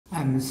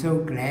I'm so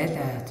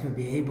glad to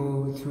be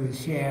able to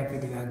share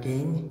with you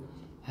again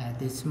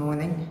this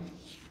morning.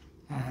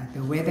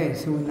 The weather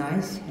is so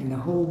nice, and the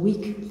whole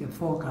week the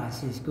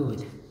forecast is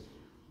good.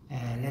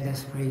 Let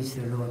us praise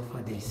the Lord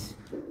for this.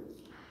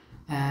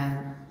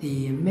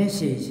 The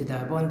message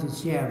that I want to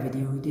share with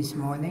you this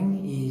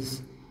morning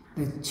is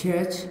the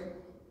church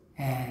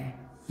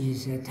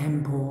is a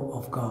temple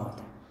of God.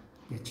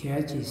 The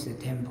church is the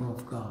temple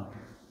of God.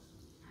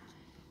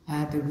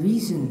 The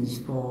reasons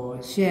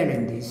for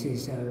sharing this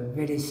is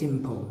very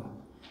simple.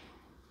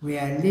 We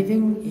are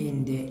living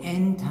in the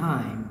end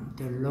time.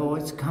 The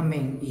Lord's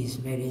coming is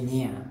very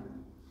near.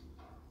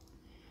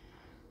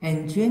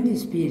 And during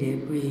this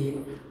period, we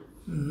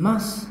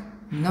must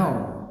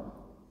know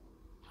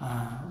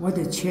what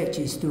the church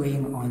is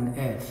doing on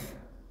earth.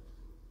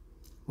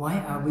 Why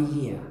are we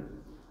here?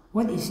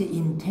 What is the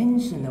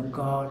intention of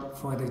God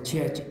for the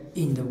church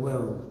in the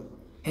world,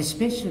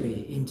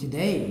 especially in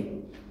today?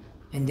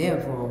 And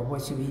therefore,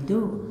 what should we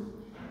do?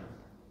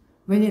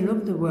 When you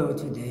look at the world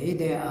today,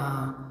 there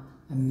are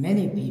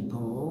many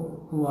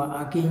people who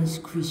are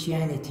against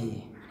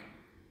Christianity,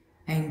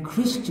 and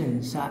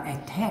Christians are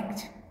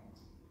attacked.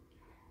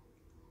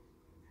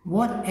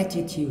 What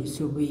attitude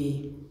should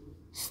we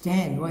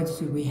stand? What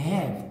should we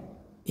have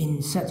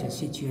in such a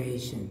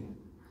situation?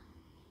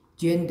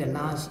 During the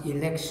last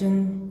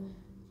election,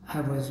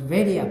 I was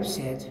very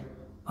upset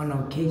on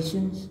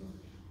occasions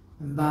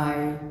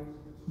by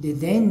the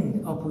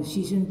then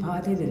opposition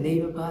party, the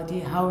Labour Party,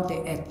 how they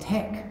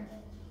attack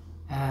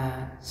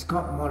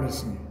Scott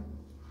Morrison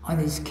on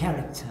his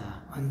character,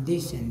 on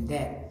this and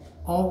that,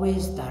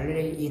 always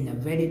directly in a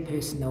very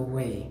personal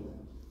way.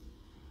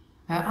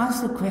 I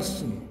asked the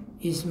question,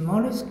 is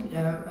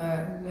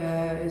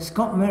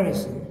Scott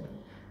Morrison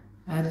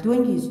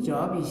doing his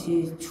job? Is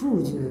he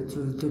true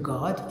to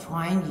God,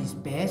 trying his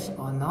best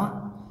or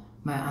not?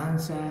 My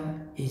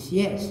answer is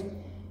yes.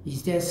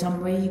 Is there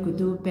some way he could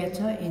do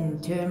better in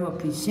terms of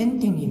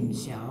presenting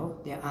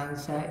himself? The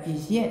answer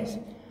is yes.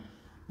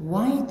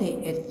 Why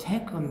they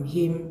attack on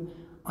him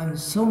on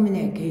so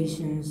many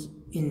occasions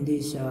in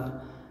this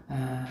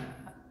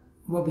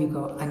what we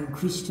call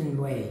unchristian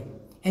way?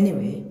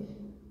 Anyway,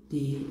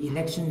 the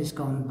election is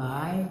gone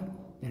by.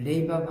 The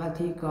Labour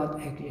Party got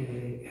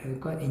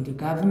into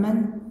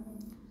government.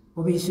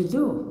 What we should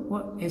do?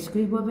 What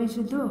we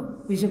should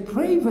do? We should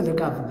pray for the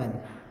government.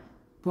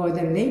 For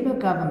the Labour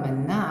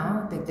government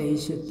now, that they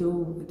should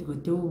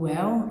do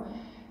well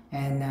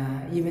and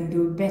even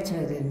do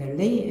better than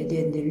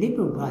the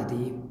Liberal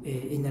Party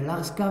in the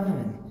last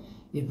government,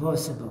 if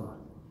possible.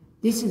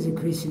 This is a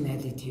Christian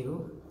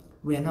attitude.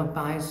 We are not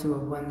biased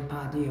toward one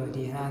party or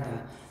the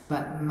other,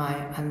 but my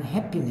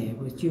unhappiness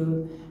was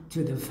due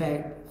to the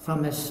fact,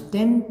 from a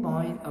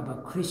standpoint of a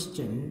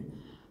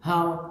Christian,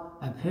 how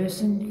a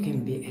person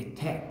can be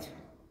attacked.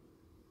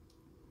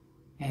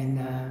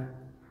 And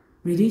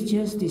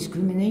religious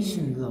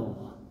discrimination law,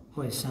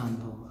 for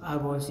example. I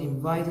was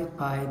invited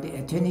by the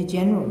Attorney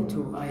General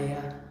to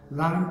a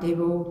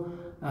roundtable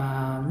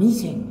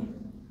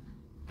meeting,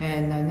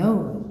 and I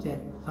know that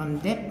from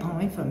that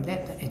point,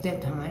 at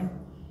that time,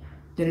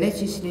 the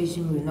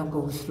legislation will not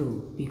go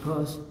through,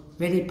 because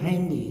very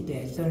plainly the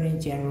Attorney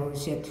General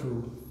said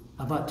to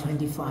about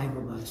 25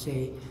 of us,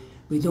 say,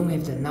 we don't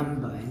have the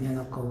number, and they'll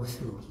not go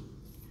through.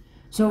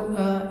 So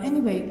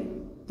anyway,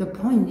 the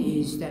point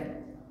is that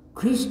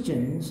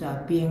Christians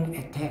are being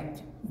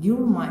attacked. You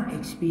might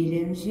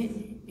experience it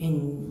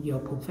in your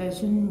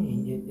profession,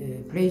 in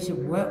your place of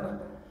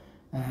work.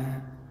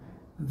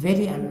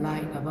 Very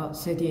unlike about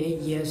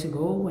 38 years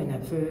ago when I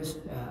first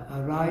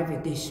arrived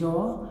at this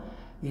shore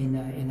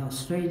in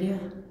Australia.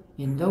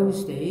 In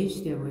those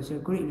days, there was a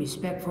great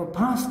respect for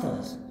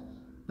pastors,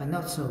 but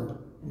not so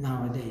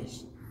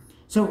nowadays.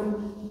 So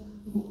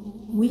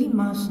we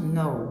must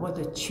know what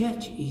the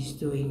church is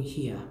doing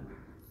here.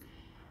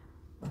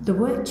 The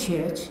word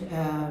church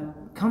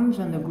comes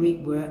from the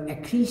Greek word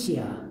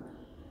ekklesia.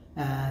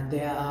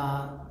 There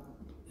are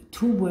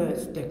two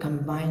words that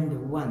combine the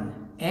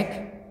one,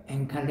 ek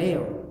and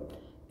kaleo.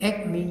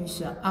 Ek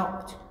means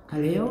out,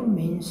 kaleo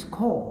means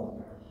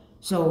call.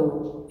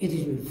 So it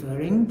is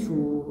referring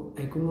to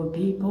a group of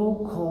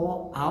people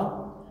called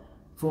out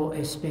for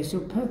a special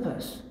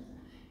purpose.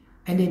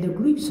 And in the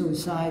Greek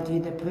society,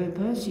 the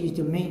purpose is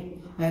to make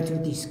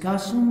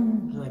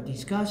discussion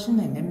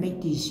and then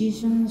make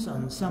decisions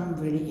on some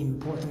very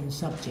important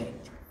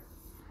subject.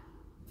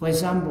 For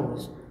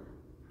example,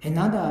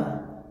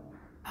 another,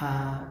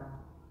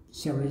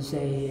 shall we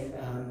say,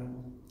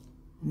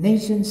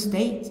 nation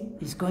state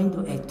is going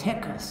to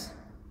attack us.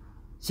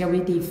 Shall we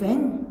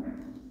defend?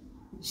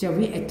 Shall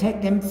we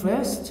attack them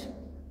first?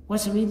 What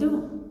shall we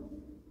do?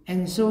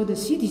 And so the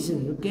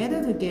citizens will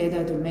gather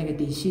together to make a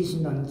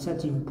decision on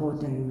such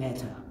important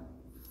matter.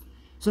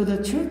 So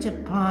the church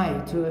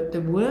applied to, the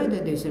word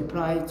that is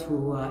applied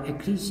to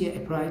ecclesia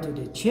applied to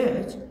the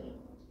church.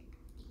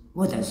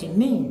 What does it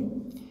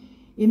mean?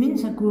 It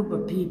means a group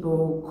of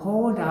people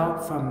called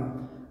out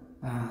from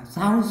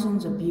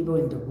thousands of people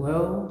in the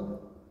world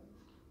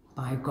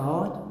by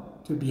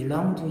God to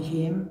belong to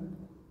Him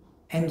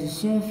and to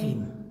serve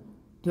Him.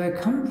 to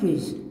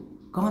accomplish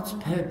God's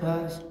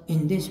purpose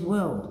in this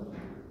world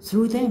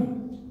through them.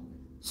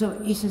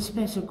 So it's a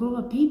special group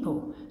of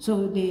people.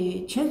 So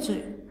the church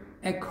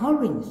at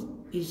Corinth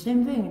is the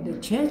same thing. The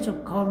church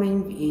of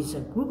Corinth is a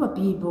group of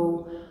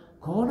people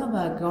called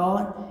by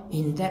God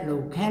in that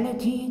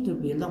locality to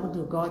belong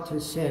to God,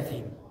 to serve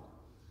Him.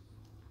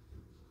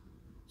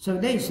 So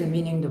that is the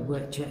meaning of the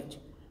word church.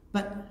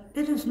 But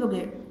let us look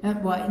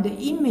at the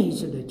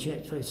image of the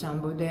church. For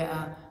example, there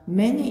are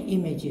many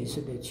images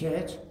of the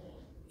church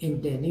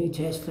in the New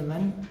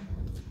Testament.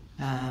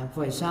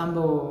 For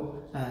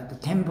example, the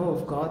temple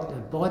of God, the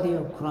body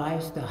of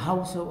Christ, the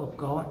household of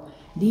God.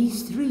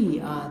 These three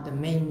are the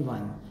main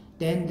one.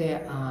 Then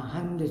there are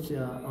hundreds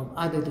of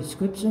other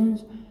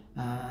descriptions.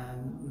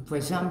 For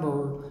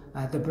example,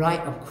 the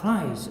bride of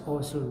Christ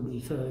also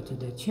refers to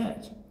the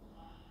church.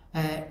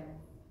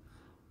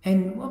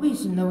 And what we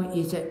should know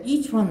is that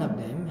each one of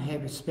them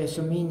have a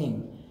special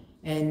meaning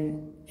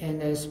and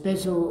a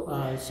special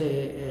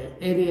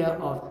area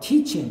of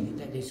teaching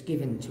that is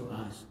given to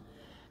us.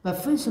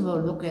 But first of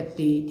all, look at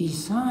the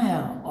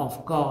desire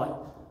of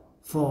God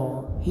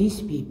for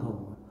His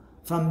people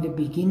from the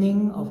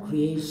beginning of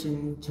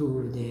creation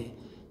to the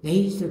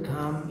days to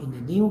come in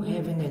the new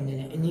heaven and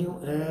the new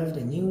earth,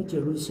 the new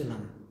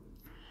Jerusalem.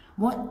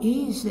 What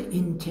is the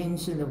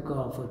intention of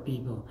God for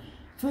people?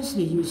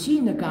 Firstly, you see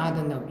in the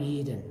Garden of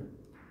Eden,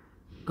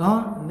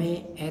 God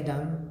made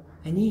Adam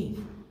and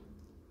Eve.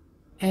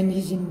 And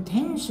His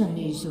intention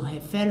is to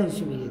have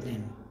fellowship with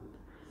them.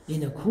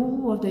 In the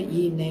cool of the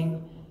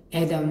evening,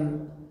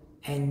 Adam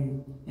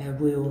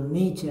will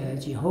meet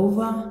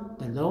Jehovah,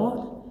 the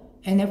Lord,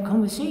 and have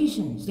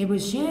conversations. They will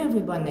share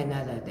with one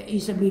another. There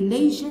is a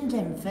relation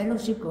and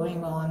fellowship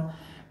going on.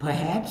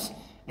 Perhaps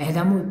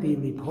Adam would be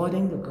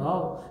reporting to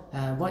God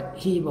what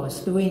he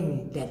was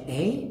doing that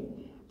day.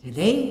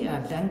 Today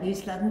I've done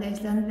this, done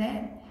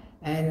that.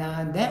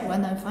 And that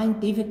one I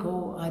find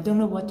difficult. I don't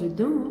know what to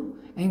do.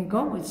 And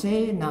God would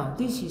say, now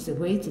this is the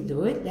way to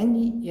do it.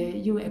 Then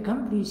you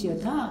accomplish your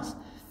task.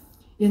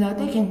 You know,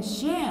 they can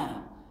share.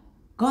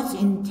 God's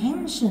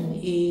intention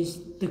is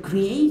the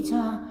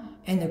Creator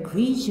and the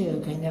creature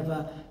can have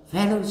a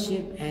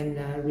fellowship and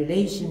a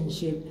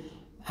relationship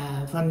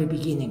from the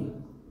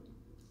beginning.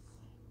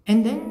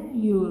 And then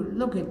you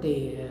look at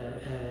the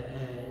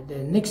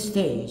next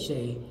stage,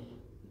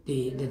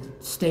 the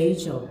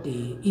stage of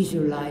the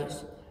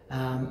Israelites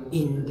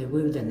in the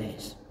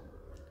wilderness.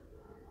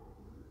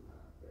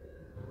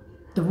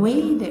 The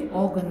way they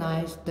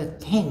organized the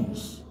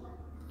tents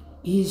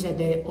is that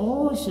they're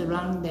all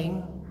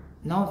surrounding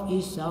north,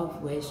 east, south,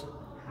 west,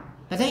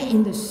 but then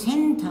in the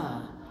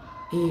center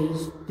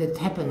is the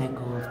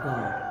tabernacle of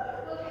God.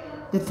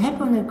 The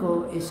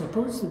tabernacle is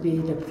supposed to be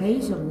the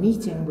place of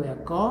meeting where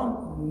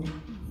God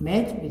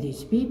met with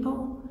His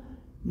people.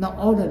 Not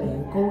all of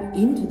them go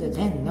into the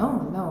tent.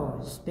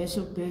 No,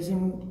 special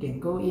person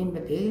can go in,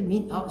 but they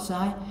meet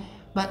outside.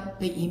 But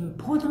the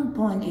important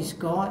point is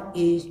God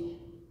is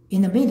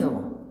in the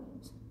middle,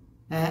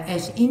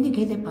 as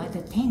indicated by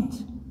the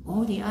tent.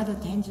 All the other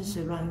tents are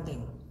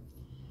surrounding.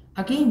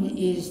 Again,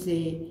 is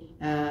the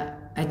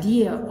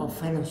idea of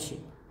fellowship.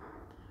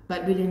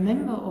 But we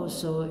remember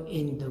also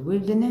in the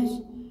wilderness,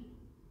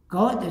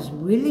 God is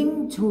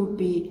willing to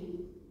be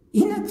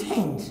in a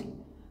tent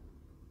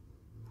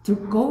to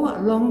go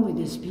along with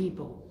His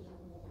people.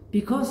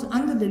 Because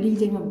under the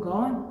leading of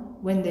God,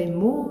 when they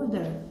move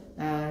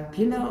the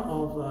pillar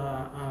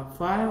of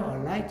fire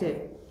or light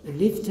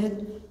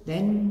lifted,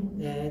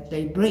 then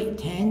they break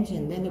tents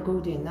and then they go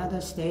to another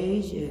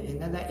stage,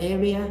 another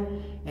area,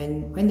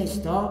 and when they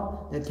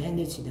stop, the tent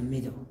is in the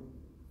middle.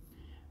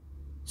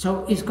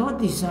 So it's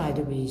God's desire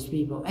to be His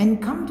people.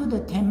 And come to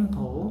the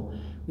temple,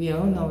 we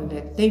all know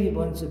that David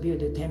wants to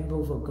build a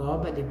temple for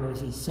God, but it was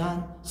his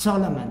son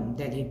Solomon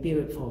that he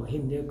built for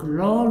him, the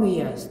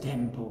glorious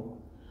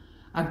temple.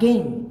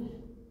 Again,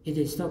 it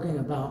is talking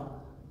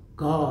about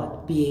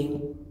God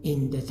being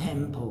in the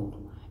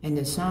temple. And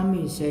the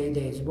psalmist says,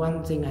 there's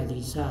one thing I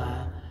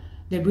desire,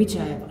 that which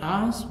I have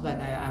asked,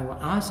 but I will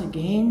ask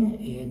again,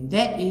 and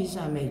that is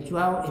I may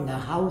dwell in the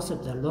house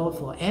of the Lord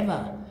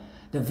forever,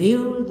 to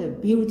view the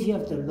beauty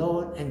of the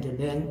Lord and to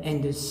learn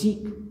and to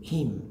seek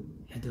Him,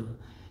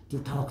 to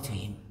talk to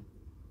Him.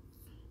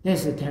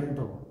 There's the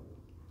temple.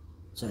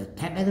 So the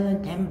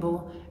tabernacle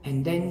temple,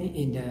 and then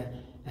in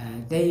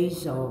the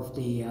days of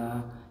the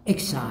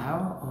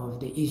exile of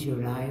the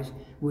Israelites,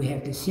 we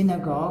have the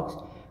synagogues,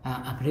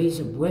 a place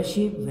of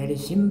worship, very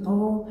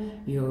simple.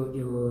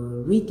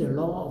 You read the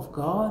law of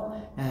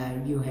God,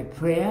 you have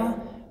prayer,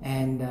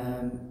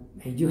 and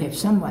you have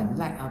someone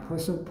like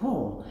Apostle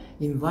Paul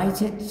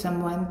invited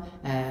someone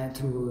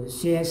to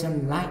share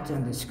some light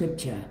on the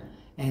scripture,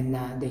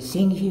 and they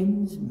sing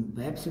hymns,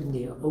 perhaps in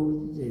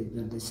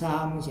the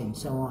Psalms and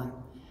so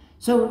on.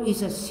 So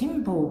it's a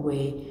simple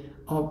way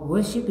of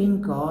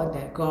worshiping God,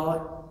 that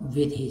God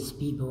with His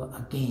people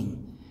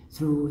again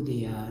through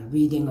the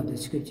reading of the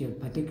scripture,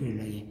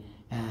 particularly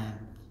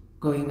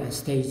going a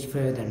stage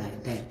further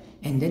like that.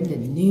 And then the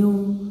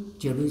new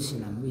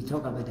Jerusalem, we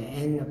talk about the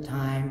end of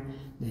time,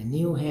 the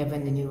new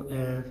heaven, the new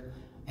earth,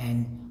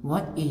 And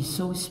what is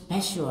so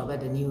special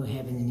about the new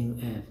heaven and new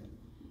earth?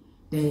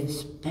 The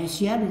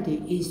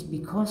speciality is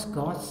because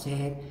God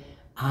said,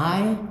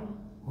 I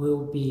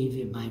will be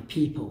with my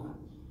people.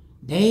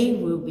 They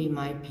will be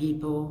my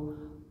people.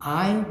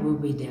 I will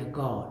be their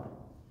God.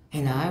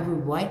 And I will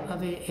wipe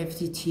away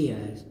every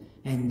tears,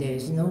 and there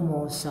is no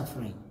more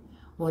suffering.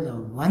 What a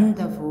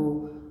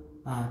wonderful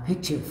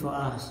picture for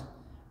us.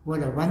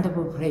 What a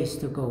wonderful place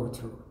to go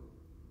to.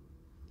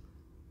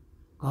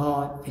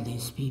 God with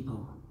His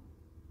people.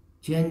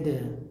 During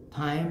the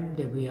time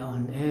that we are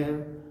on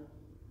earth,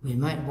 we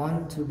might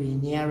want to be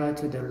nearer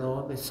to the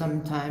Lord, but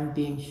sometimes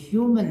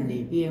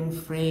being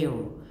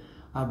frail,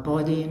 our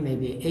body may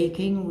be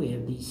aching, we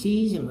have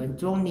disease, and we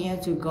draw near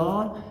to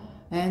God,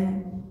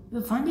 and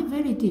we find it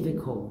very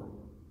difficult.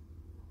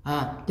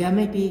 There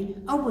may be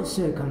outward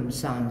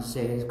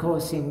circumstances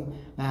causing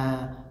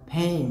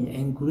pain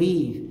and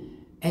grief,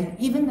 and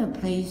even a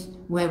place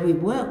where we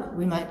work,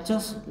 we might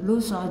just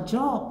lose our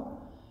job.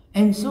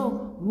 And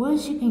so,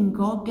 worshipping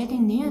God,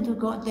 getting near to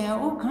God, there are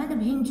all kinds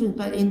of hindrances,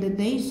 but in the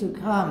days to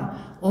come,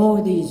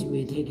 all these will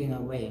be taken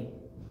away.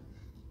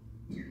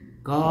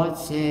 God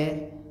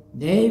said,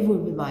 they will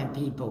be my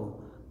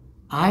people.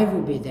 I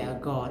will be their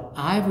God.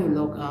 I will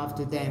look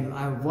after them.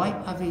 I will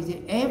wipe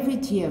away every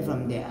tear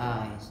from their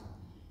eyes.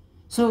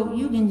 So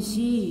you can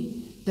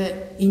see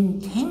the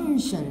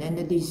intention and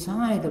the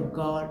desire of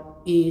God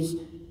is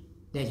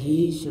that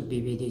He should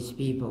be with His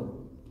people.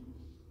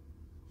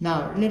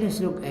 Now, let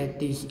us look at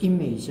this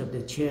image of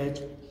the church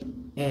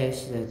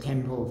as the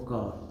temple of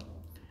God.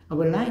 I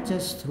would like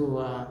us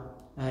to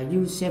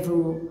use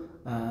several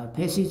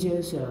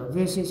passages,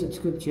 verses of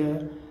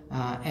scripture,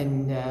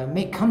 and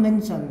make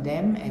comments on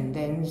them, and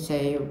then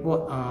say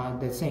what are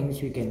the things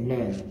we can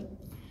learn.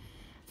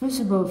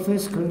 First of all,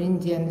 1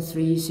 Corinthians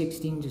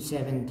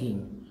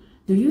 3:16-17.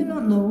 Do you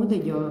not know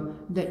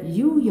that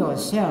you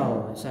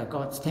yourselves are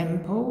God's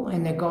temple,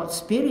 and that God's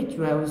Spirit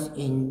dwells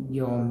in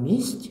your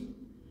midst?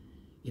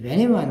 If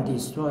anyone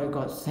destroys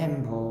God's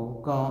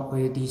temple, God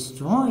will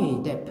destroy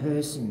that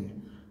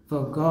person,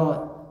 for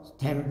God's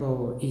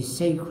temple is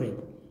sacred,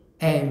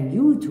 and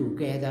you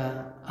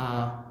together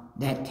are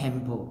that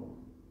temple.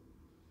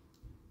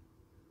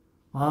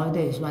 Oh,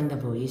 that is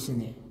wonderful,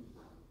 isn't it?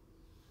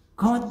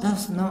 God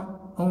does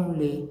not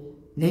only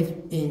live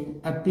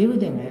in a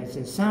building, as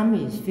the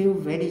psalmist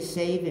feels very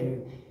safe,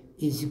 and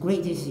his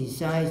greatest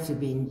desire is to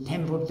be in the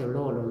temple of the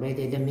Lord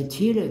already, the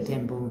material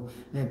temple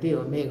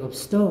built made of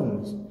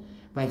stones.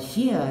 But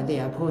here the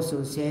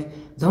apostle said,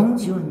 don't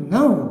you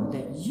know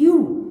that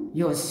you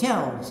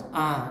yourselves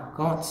are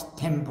God's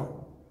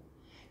temple?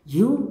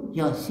 You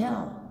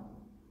yourself,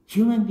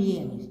 human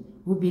beings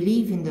who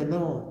believe in the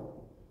Lord,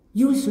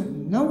 you should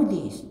know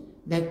this,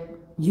 that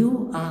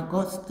you are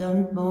God's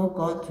temple,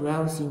 God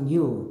dwells in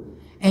you,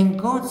 and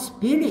God's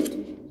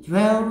Spirit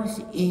dwells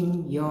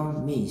in your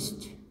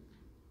midst.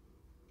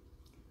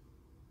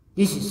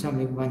 This is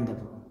something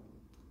wonderful.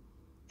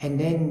 And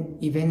then,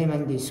 if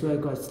anyone destroys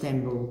God's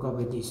temple, God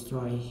will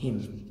destroy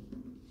him.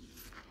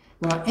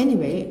 Well,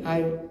 anyway,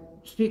 I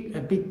speak a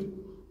bit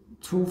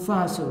too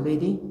fast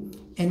already.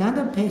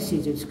 Another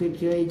passage of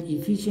scripture is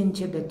Ephesians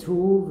chapter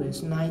 2,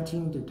 verse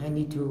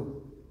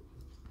 19-22.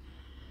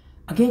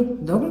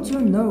 Again, don't you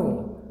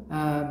know,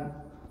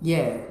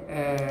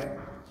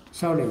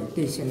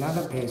 there's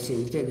another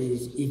passage that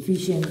is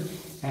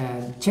Ephesians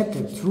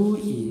chapter 2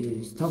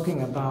 is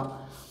talking about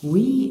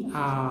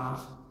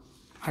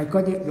I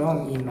got it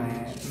wrong in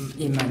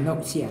my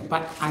notes here,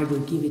 but I will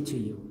give it to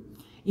you.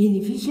 In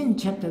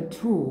Ephesians chapter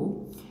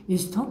 2,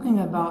 it's talking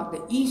about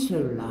the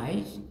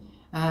Israelites.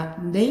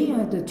 They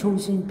are the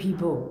chosen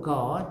people of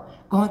God.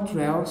 God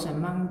dwells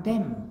among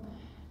them.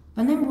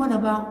 But then what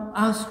about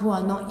us who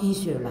are not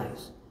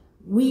Israelites?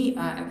 We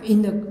are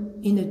in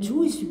the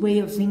Jewish way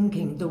of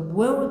thinking, the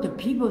world, the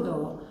people,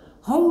 the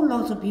whole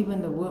lot of people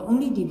in the world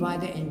only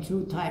divided in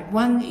two types.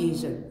 One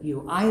is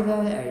you either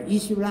an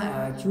Israelite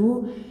or a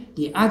Jew.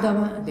 The other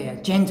one, they are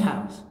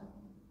Gentiles.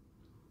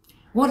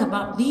 What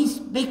about this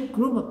big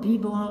group of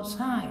people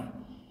outside?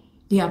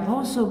 The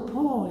Apostle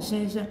Paul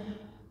says,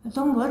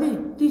 don't worry,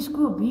 this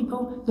group of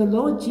people, the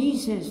Lord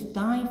Jesus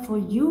died for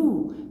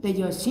you, that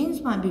your sins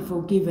might be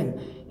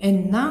forgiven.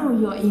 And now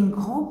you are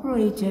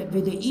incorporated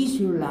with the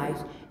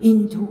Israelites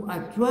into a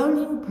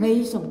dwelling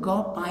place of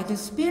God by the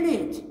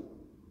Spirit.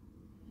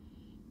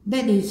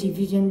 That is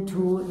Ephesians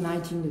 2,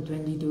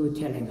 19-22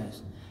 telling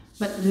us.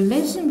 But the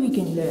lesson we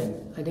can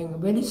learn, I think a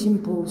very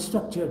simple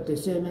structure of the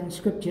sermon,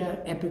 scripture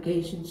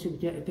application.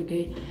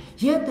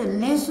 Here the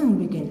lesson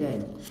we can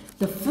learn.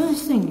 The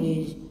first thing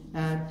is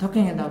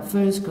talking about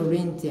 1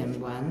 Corinthians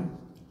 1,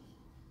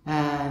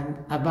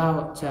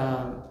 about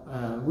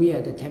we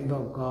are the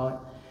temple of God.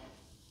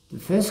 The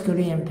 1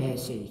 Corinthians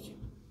passage.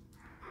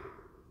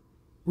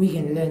 We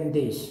can learn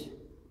this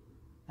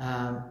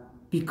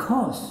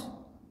because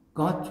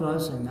God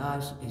dwells in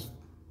us as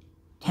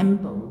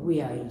temple.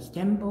 We are His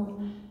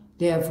temple.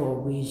 Therefore,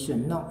 we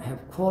should not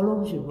have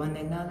quarrels with one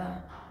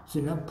another,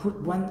 should not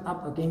put one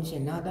up against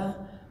another.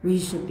 We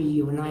should be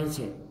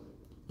united.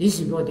 This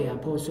is what the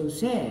Apostle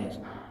says.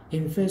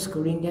 in 1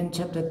 Corinthians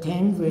chapter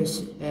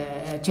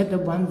 10, chapter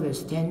 1,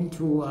 verse 10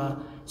 to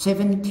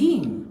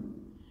 17.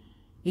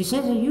 He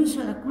says that you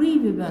should agree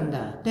with one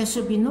another. There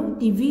should be no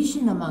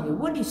division among you.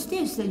 What is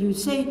this that you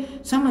say?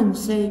 Someone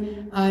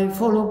say, I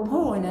follow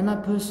Paul, and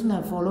another person,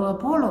 I follow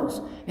Apollos,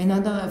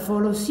 another I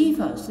follow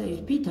Cephas, says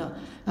Peter.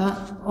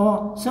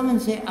 Or someone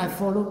say, I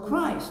follow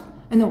Christ.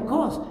 And of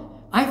course,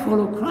 I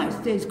follow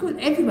Christ. That is good.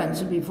 Everyone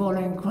should be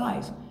following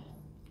Christ.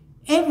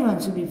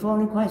 Everyone should be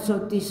following Christ. So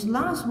this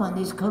last one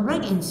is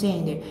correct in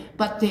saying it,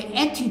 but the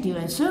attitude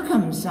and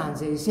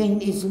circumstances is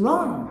saying it's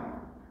wrong.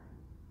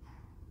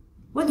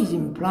 What is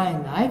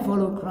implying? I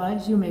follow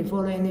Christ, you may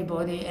follow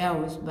anybody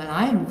else, but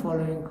I am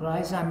following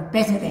Christ, I'm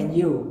better than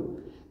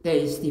you. There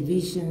is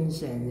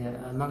divisions and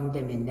among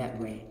them in that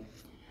way.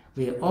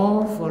 We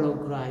all follow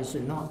Christ,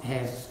 should not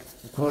have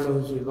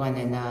quarrels with one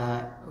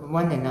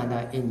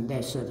another in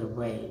that sort of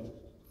way.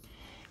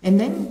 And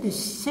then the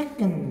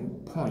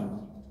second point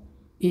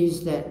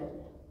is that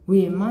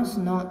we must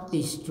not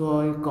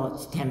destroy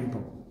God's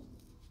temple.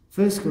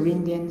 1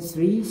 Corinthians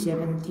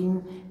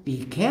 3:17,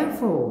 be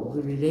careful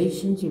with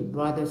relations with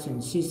brothers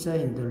and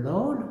sisters in the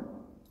Lord,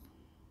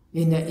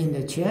 in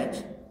the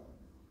church.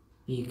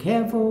 Be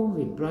careful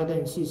with brothers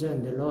and sisters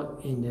in the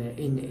Lord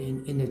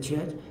in the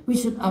church. We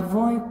should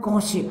avoid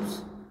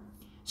gossips,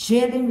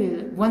 sharing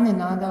with one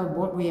another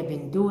what we have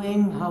been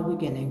doing, how we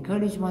can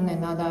encourage one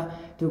another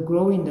to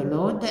grow in the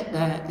Lord.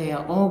 That they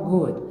are all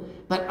good,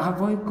 but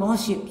avoid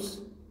gossips.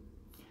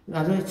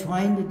 Avoid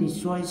trying to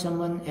destroy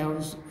someone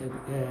else's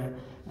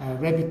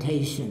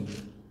reputation.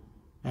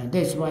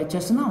 That's why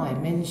just now I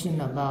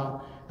mentioned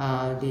about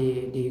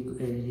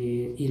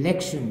the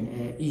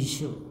election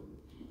issue.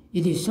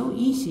 It is so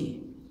easy.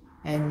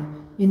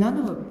 And in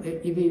other words,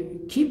 if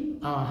we keep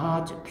our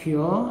hearts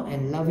pure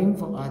and loving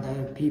for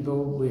other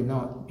people, will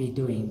not be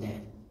doing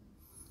that.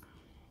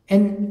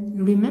 And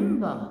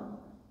remember,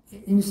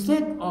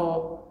 instead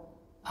of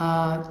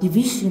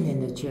division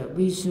in the church,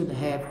 we should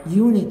have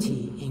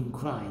unity in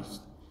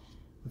Christ.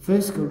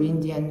 1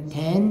 Corinthians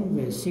 10,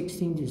 verse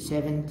 16 to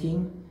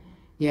 17,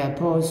 the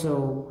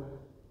apostle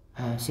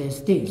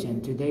says this,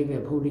 and today we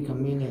have Holy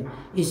Communion.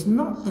 Is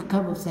not the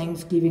cup of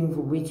thanksgiving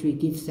for which we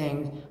give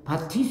thanks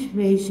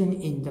participation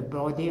in the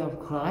body of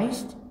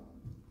Christ?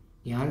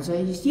 The answer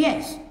is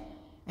yes.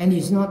 And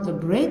is not the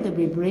bread that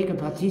we break a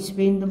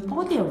participate in the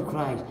body of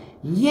Christ?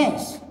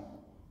 Yes.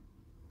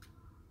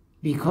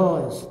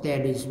 Because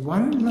there is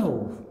one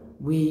loaf,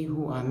 we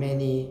who are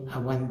many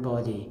are one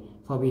body,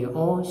 for we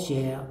all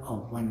share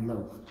of one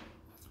loaf.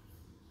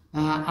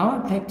 Our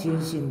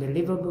practice in the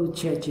Liverpool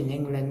Church in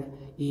England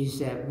is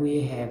that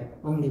we have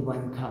only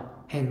one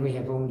cup and we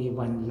have only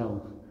one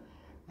loaf.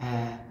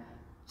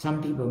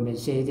 Some people may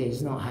say that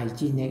it's not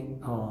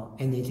hygienic or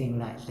anything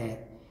like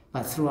that,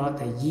 but throughout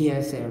the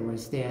years I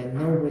was there,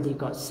 nobody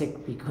got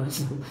sick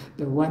because of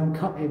the one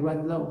cup and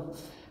one loaf.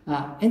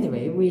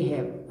 Anyway, we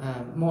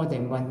have more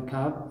than one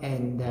cup,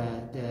 and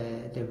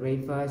the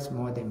wafers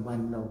more than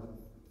one loaf.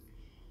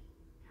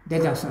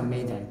 That does not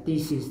matter.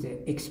 This is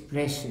the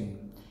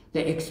expression.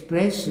 The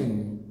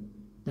expression,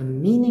 the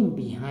meaning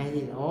behind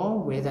it all,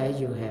 whether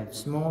you have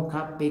small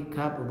cup, big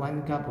cup,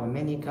 one cup or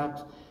many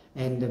cups,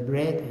 and the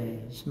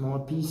bread, small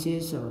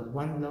pieces or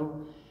one loaf,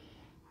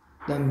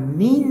 the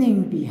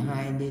meaning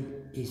behind it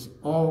is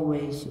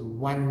always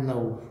one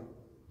loaf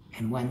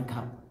and one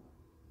cup.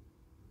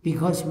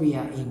 Because we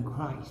are in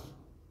Christ.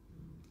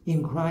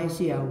 In Christ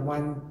we are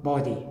one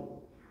body.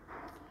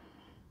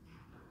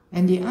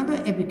 And the other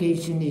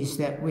application is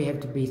that we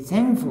have to be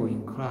thankful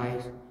in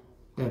Christ,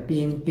 that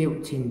being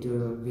built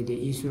into with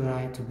the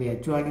Israelites to be a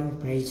dwelling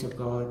place of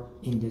God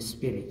in the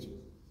Spirit.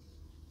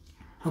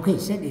 Okay,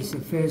 so that is the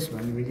first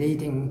one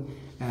relating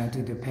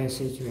to the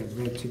passage we have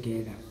read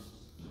together.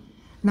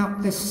 Now,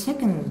 the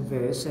second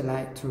verse I'd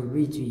like to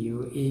read to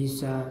you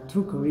is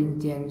 2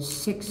 Corinthians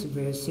 6,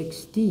 verse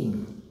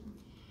 16.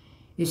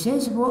 It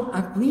says, what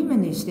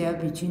agreement is there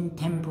between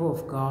temple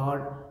of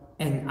God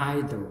and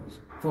idols?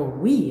 For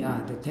we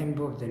are the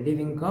temple of the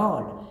living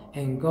God.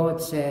 And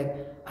God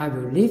said, I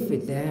will live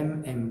with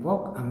them and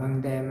walk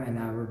among them, and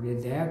I will be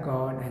their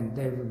God, and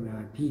they will be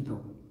my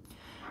people.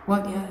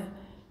 Well,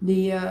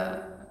 the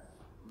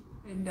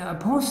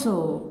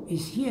apostle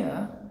is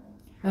here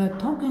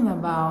talking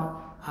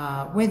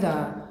about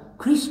whether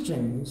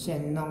Christians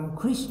and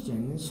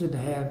non-Christians should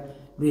have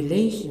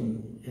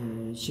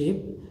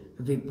relationship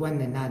with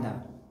one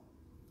another.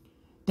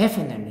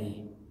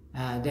 Definitely,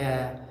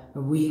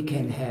 we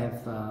can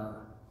have,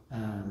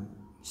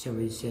 shall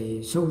we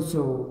say,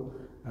 social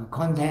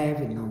contact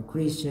with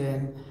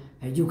non-Christian.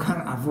 You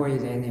can't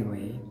avoid it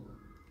anyway.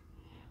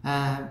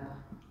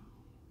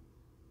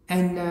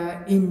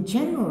 And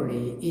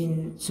generally,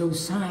 in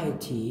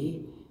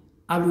society,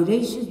 our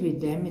relations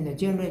with them, in the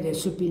general, there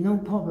should be no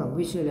problem.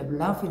 We should have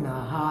love in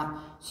our heart,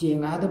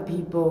 seeing other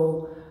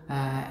people,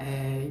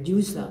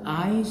 use the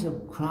eyes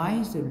of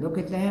Christ to look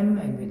at them,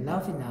 and with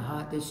love in our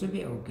heart, they should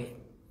be okay.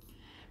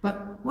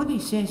 But what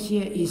it says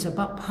here is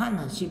about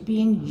partnership,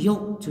 being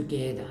yoked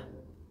together.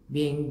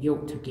 Being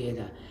yoked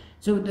together.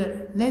 So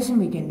the lesson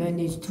we can learn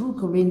is 2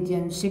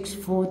 Corinthians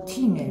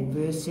 6:14 and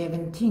verse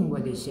 17,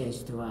 what it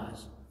says to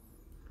us.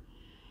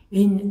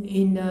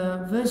 In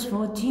verse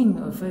 14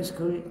 of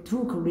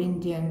 2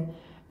 Corinthians,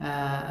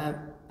 I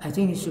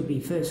think it should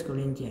be 1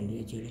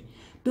 Corinthians actually.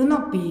 Do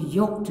not be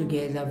yoked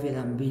together with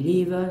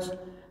unbelievers,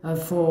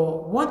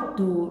 for what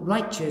do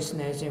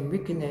righteousness and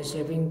wickedness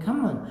have in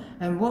common?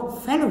 And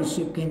what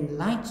fellowship can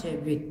light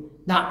have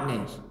with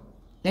darkness?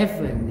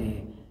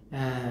 Definitely,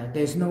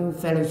 there's no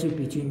fellowship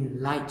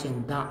between light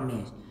and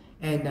darkness,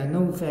 and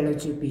no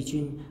fellowship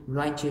between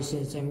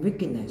righteousness and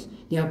wickedness.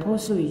 The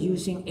apostle is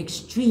using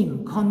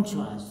extreme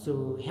contrast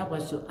to help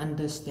us to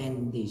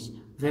understand this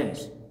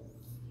verse.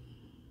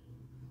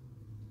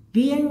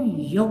 Being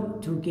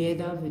yoked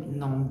together with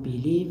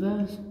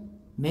non-believers,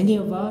 many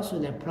of us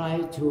would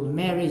apply to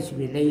marriage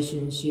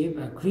relationship.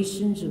 A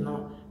Christian should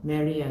not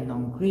marry a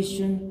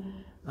non-Christian.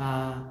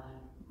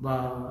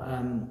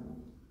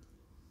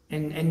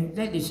 And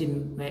that is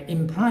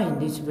implied in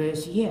this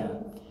verse here.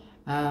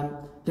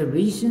 The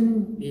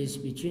reason is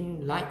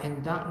between light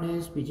and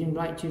darkness, between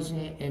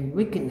righteousness and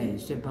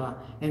wickedness.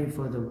 And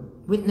for the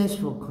witness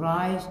for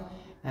Christ,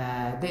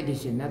 that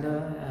is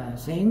another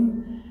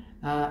thing.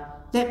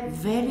 That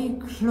very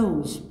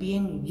close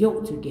being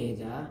yoked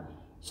together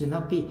should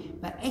not be,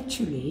 but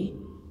actually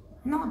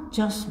not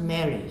just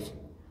marriage.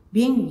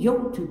 Being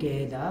yoked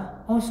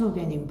together also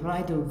can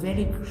imply to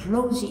very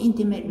close,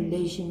 intimate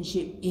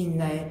relationship in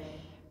a,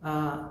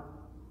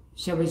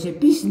 shall we say,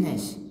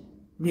 business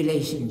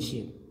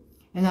relationship.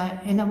 And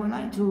I would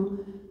like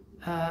to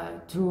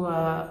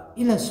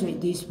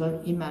illustrate this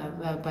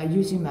by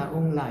using my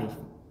own life.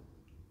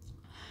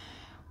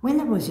 When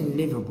I was in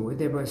Liverpool,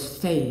 there was a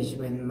stage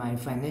when my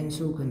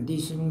financial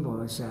condition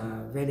was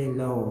very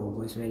low,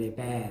 was very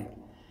bad.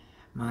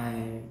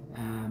 My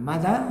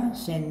mother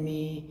sent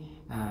me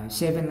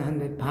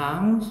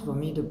 £700 for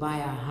me to buy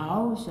a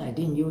house. I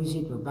didn't use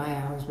it to buy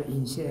a house, but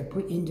instead I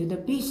put into the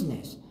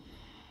business.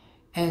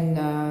 And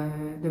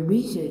the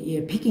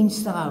reason, picking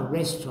style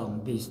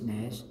restaurant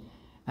business,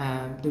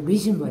 the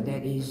reason for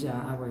that is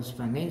I was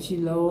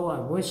financially low, I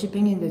was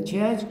worshiping in the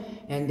church,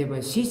 and there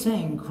was a sister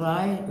in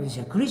Christ who is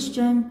a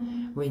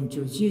Christian, who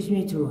introduced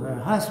me to her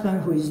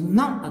husband who is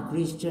not a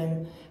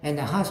Christian, and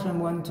the husband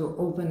wanted to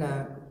open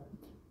a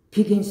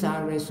picking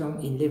style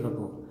restaurant in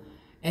Liverpool.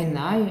 And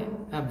I,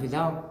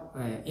 without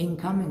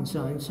income and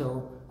so on,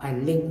 so I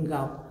linked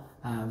up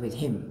with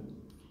him.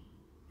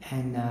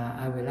 And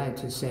I would like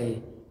to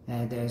say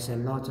there's a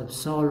lot of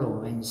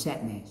sorrow and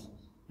sadness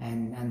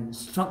and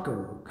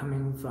struggle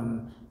coming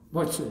from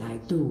what should I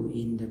do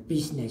in the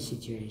business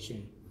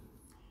situation.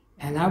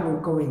 And I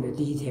will go into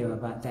detail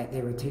about that,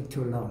 it will take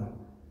too long.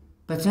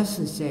 But just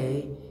to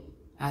say,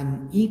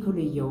 an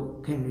equally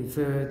yoked can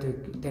refer to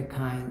that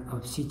kind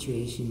of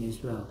situation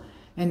as well.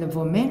 And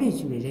for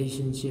marriage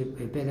relationship,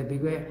 we better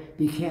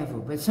be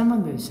careful. But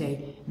someone will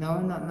say, no,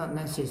 not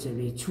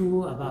necessarily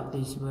true about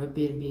this word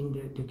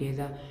being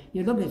together.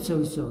 You look at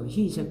so-so,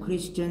 he's a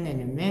Christian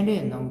and married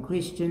a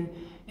non-Christian,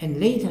 and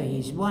later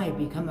his wife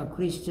become a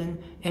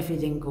Christian,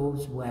 everything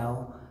goes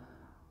well.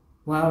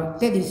 Well,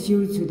 that is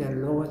due to the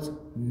Lord's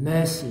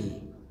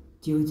mercy,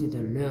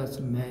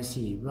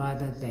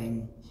 rather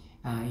than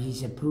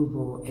his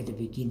approval at the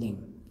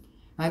beginning.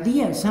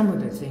 These are some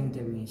of the things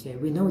that we can say.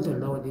 We know the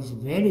Lord is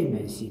very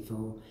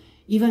merciful.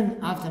 Even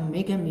after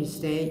making a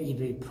mistake, if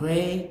we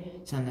pray,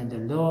 sometimes the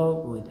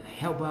Lord would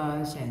help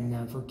us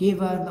and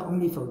forgive us, not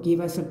only forgive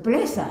us, but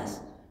bless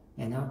us.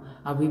 You know,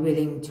 are we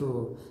willing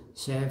to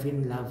serve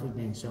Him, love Him,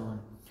 and so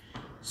on?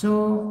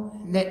 So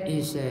that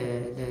is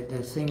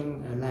the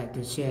thing I'd like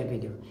to share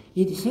with you.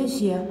 It says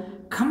here,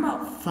 come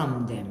out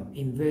from them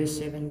in verse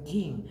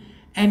 17.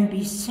 And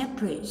be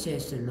separate,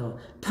 says the Lord.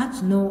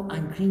 Touch no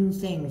unclean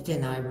things,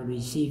 then I will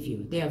receive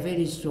you. They are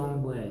very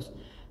strong words.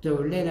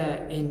 So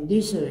in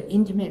this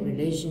intimate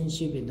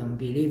relationship with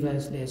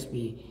non-believers, let's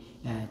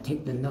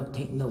take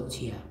notes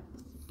here.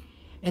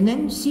 And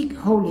then seek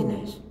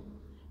holiness.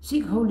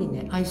 Seek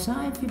holiness.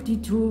 Isaiah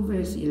 52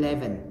 verse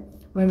 11.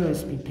 When I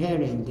was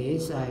preparing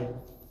this, I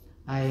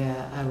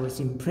was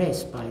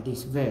impressed by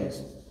this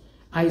verse.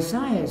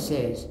 Isaiah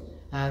says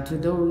to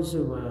those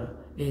who were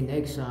in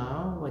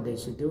exile, what they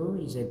should do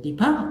is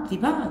depart,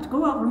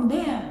 go out from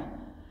there.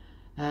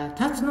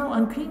 Touch no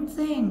unclean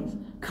things,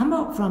 come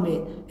out from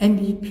it and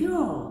be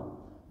pure.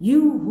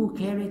 You who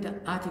carry the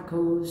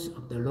articles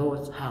of the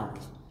Lord's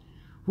house.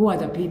 Who are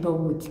the people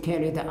who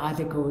carry the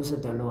articles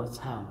of the Lord's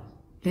house?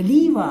 The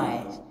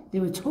Levites, they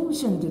were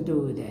chosen to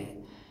do that.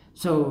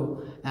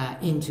 So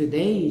in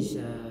today's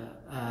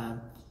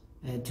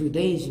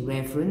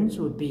reference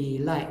would be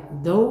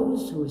like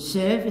those who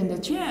serve in the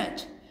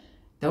church.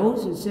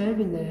 Those who serve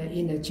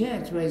in the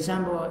church, for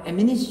example,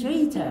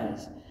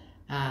 administrators.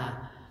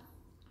 But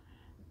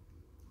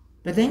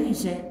then he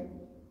said,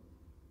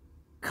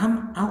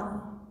 come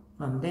out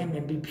from them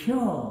and be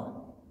pure.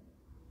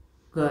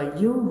 God,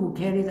 you who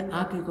carry the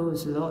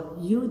articles,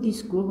 Lord, you,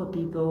 this group of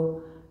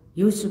people,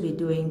 you should be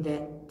doing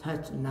that,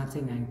 touch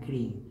nothing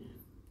unclean.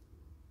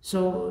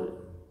 So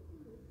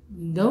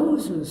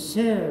those who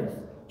serve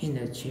in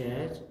the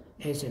church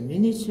as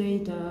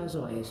administrators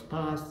or as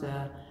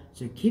pastors,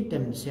 to keep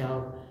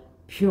themselves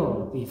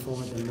pure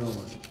before the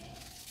Lord.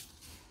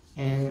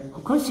 And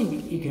of course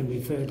it can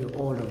refer to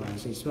all of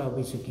us as well,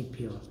 we should keep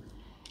pure.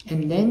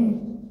 And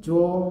then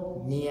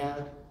draw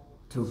near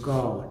to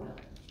God.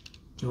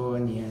 Draw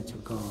near to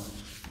God.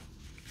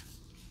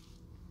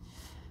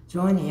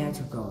 Draw near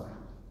to God.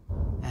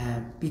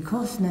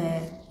 Because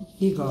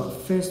he got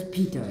 1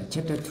 Peter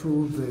chapter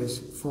 2 verse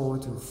 4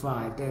 to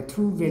 5. There are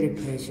two very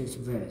precious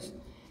verses.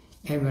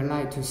 And I'd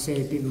like to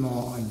say a bit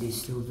more on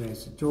these two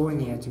verses. Draw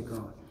near to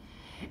God.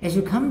 As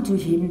you come to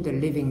him, the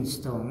living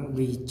stone,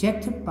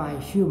 rejected by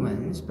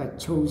humans, but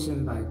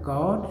chosen by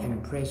God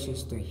and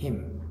precious to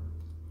him.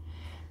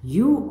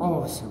 You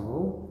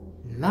also,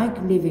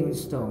 like living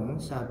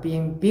stones, are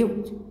being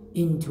built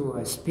into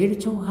a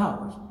spiritual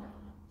house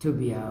to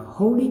be a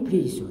holy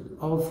priesthood,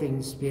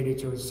 offering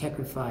spiritual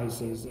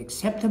sacrifices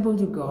acceptable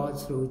to God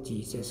through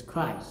Jesus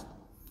Christ.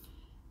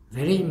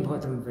 Very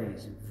important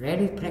verse,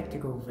 very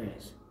practical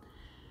verse.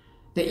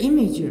 The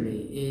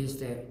imagery is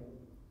that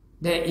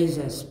there is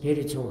a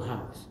spiritual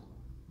house,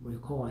 we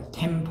call a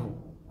temple,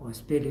 or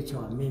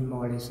spiritual, I mean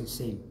more or less the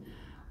same.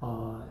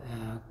 Or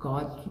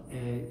God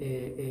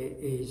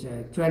is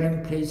a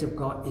dwelling place of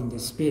God in the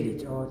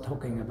spirit, all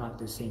talking about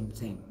the same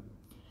thing.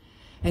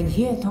 And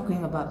here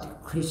talking about the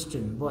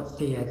Christian, what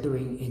they are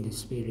doing in the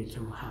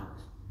spiritual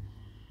house.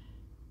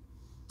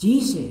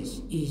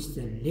 Jesus is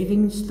the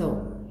living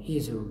stone. He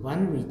is the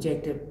one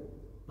rejected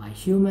by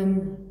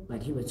human,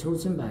 but he was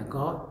chosen by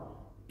God.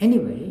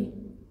 Anyway,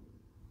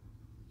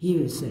 he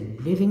is a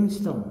living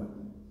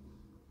stone.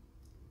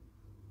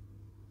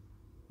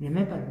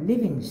 Remember,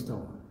 living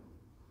stone,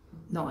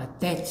 not a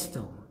dead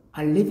stone.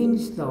 A living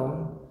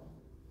stone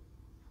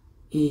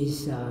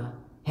is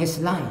has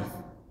life.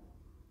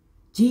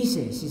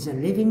 Jesus is a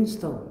living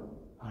stone,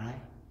 all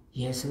right?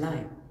 He has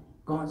life.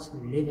 God's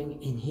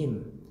living in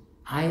him.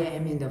 I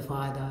am in the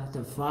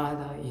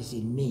Father is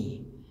in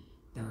me.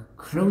 The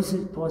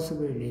closest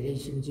possible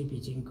relationship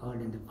between God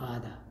and the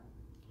Father.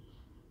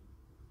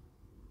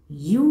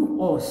 You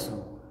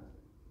also,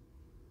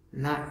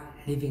 like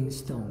living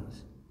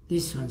stones.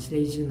 This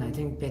translation, I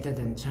think, better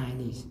than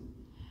Chinese.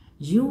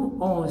 You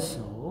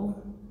also,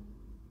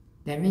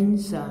 that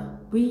means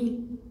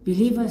we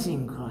believers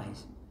in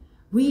Christ,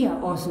 we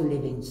are also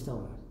living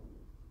stones.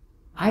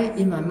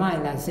 In my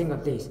mind, I think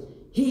of this.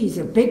 He is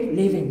a big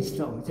living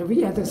stone, so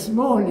we are the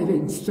small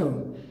living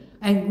stone.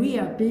 And we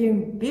are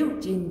being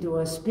built into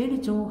a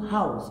spiritual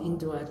house,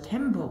 into a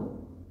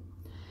temple.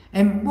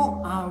 And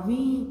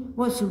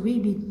what should we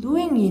be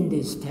doing in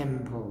this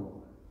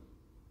temple?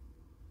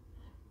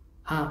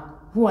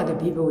 Who are the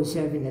people who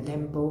serve in the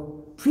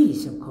temple?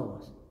 Priests, of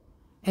course.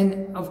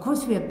 And of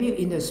course we are built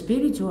in the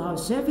spiritual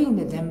house, serving in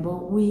the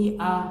temple. We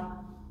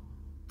are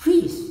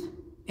priests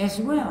as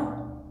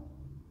well.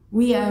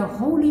 We are a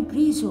holy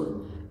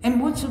priesthood. And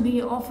what should we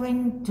be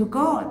offering to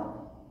God?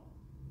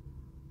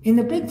 In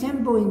the big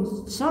temple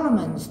in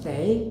Solomon's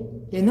day,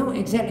 they know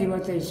exactly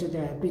what they should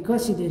have.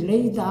 Because if they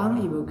lay down,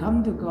 it will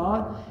come to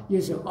God.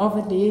 You should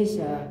offer this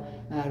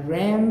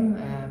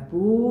ram,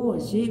 bull,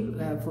 or sheep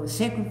for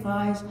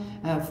sacrifice.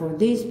 For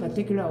this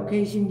particular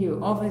occasion, you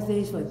offer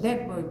this. For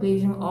that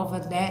occasion, offer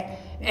that.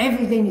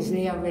 Everything is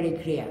laid out very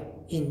clear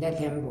in that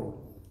temple.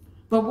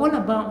 But what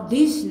about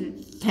this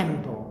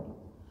temple?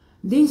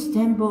 This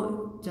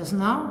temple just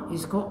now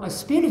is called a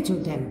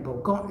spiritual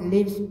temple. God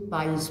lives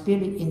by His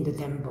Spirit in the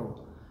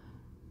temple.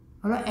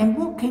 All right, and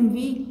what can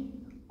we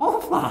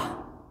offer?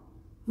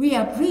 We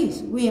are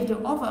priests. We have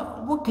to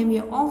offer. What can we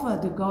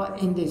offer to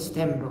God in this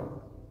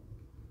temple?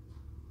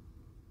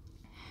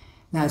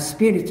 Now,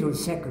 spiritual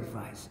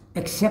sacrifice,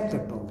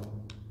 acceptable,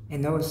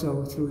 and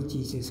also through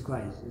Jesus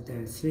Christ.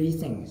 There are three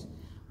things.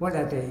 What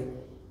are the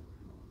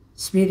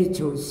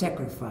spiritual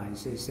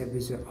sacrifices that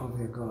we should offer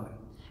to God?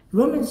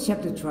 Romans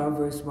chapter 12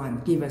 verse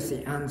 1 gives us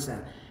the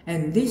answer.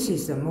 And this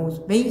is the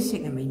most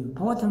basic and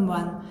important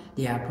one.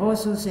 The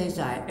apostle says,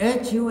 I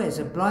urge you as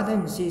a brother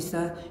and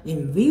sister,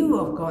 in view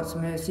of God's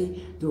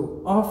mercy,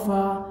 to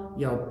offer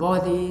your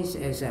bodies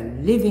as a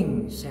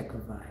living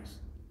sacrifice.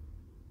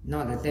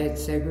 Not a dead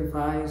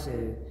sacrifice,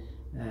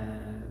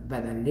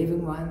 but a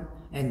living one.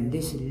 And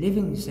this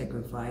living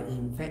sacrifice,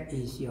 in fact,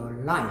 is your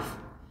life.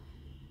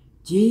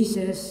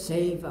 Jesus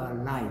saved our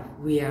life.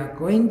 We are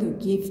going to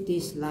give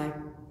this life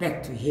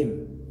back to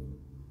Him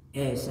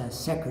as a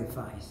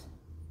sacrifice,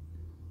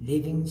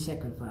 living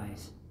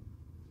sacrifice.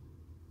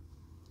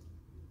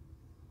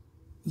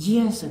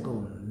 Years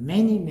ago,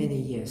 many, many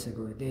years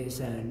ago, there's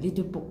a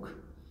little book,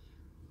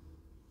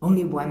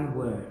 only one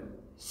word,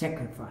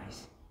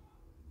 sacrifice.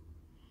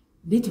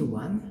 Little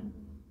one,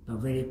 but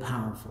very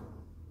powerful.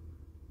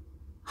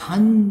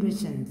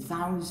 Hundreds and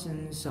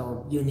thousands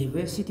of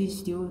university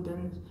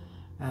students,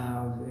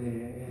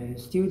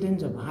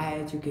 students of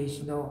higher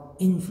education are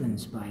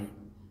influenced by it.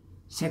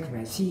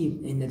 Sacrifice. See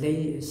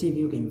if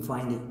you can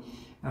find it,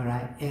 all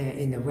right,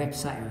 in the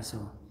website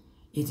also.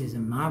 It is a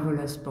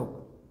marvelous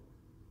book.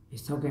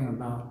 It's talking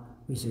about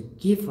we should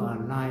give our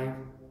life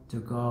to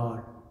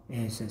God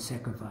as a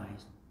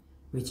sacrifice.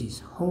 which is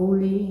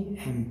holy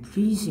and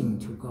pleasing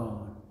to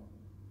God.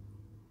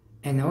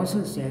 And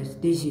also says,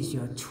 this is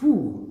your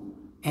true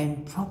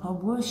and proper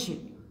worship.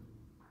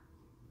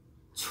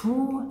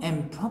 True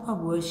and proper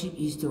worship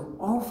is to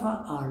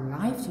offer our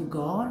life to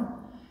God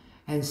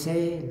and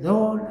say,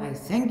 Lord, I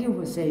thank you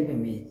for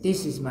saving me.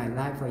 This is my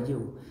life for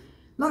you.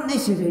 Not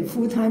necessarily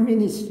full-time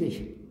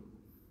ministry,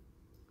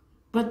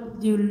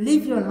 but you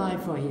live your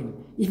life for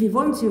Him. If He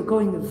wants you to go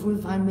into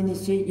full-time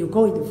ministry, you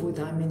go into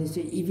full-time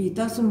ministry. If He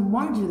doesn't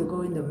want you to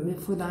go into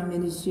full-time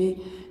ministry,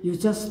 you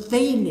just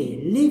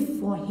daily live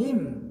for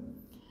Him.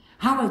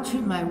 How I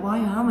treat my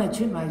wife, how I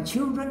treat my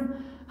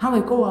children, how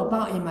I go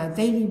about in my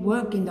daily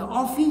work in the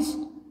office,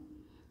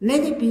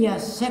 let it be a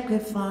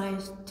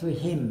sacrifice to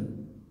Him.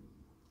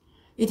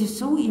 It is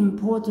so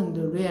important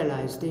to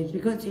realize this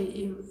because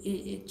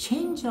it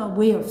changes our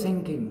way of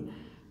thinking.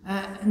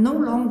 No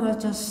longer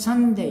just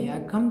Sunday,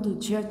 I come to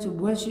church to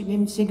worship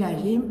Him, sing a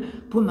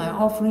hymn, put my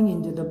offering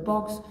into the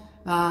box,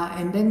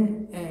 and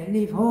then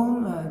leave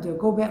home, to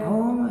go back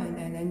home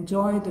and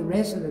enjoy the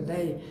rest of the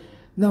day.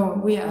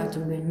 No, we are to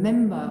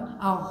remember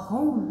our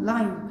whole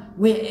life,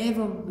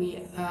 wherever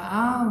we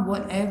are,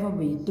 whatever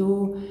we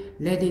do,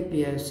 let it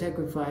be a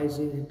sacrifice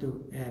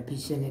to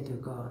present it to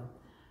God.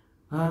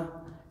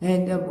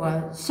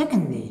 And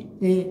secondly,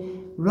 the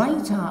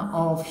writer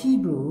of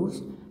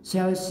Hebrews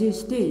says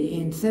this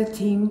in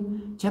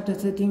chapter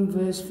 13,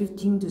 verse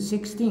 15 to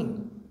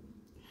 16.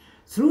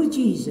 Through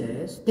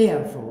Jesus,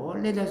 therefore,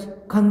 let us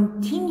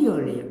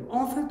continually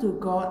offer to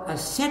God a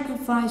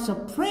sacrifice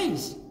of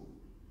praise.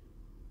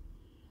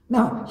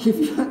 Now, if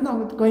you are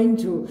not going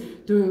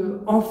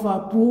to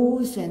offer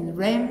bulls and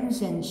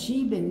rams and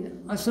sheep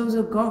and so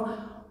to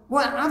God,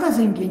 what other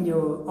thing can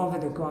you offer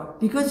to God?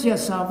 Because your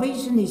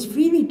salvation is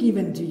freely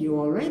given to you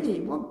already.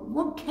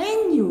 What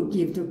can you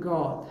give to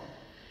God?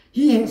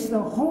 He has the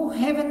whole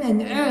heaven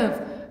and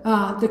earth.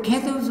 The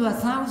cattle of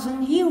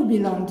 1,000 hills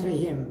belong to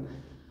Him.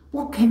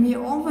 What can we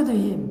offer to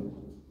Him?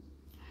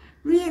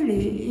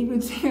 Really, if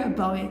you think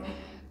about it,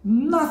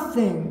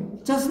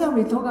 nothing. Just now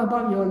we talk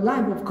about your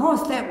life. Of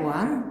course, that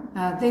one,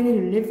 they need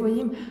to live for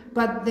Him.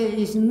 But there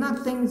is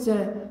nothing,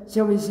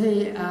 shall we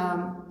say,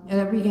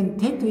 that we can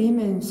take to Him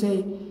and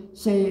say,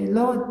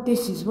 Lord,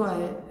 this is what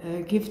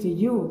I give to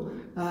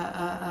you,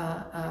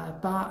 a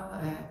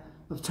bar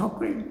of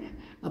chocolate,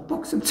 a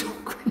box of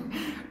chocolate,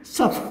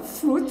 some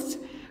fruits,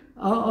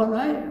 all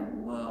right,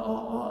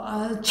 or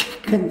a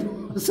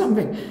chicken or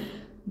something.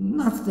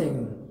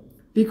 Nothing.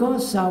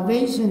 Because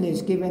salvation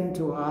is given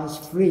to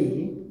us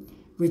free,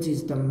 which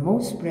is the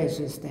most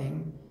precious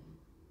thing,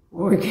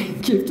 all we can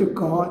give to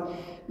God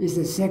is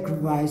the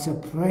sacrifice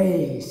of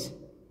praise.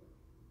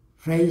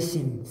 Praise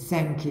Him,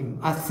 thank Him,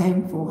 a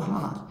thankful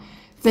heart.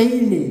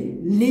 Daily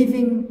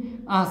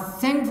living a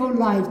thankful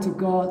life to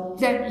God,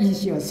 that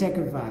is your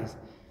sacrifice.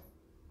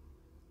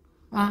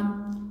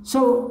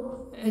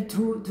 So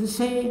to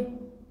say,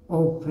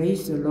 oh,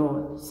 praise the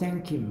Lord,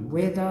 thank Him,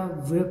 whether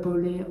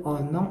verbally or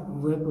not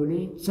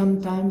verbally,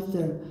 sometimes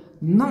the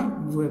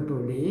not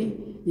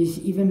verbally is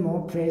even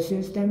more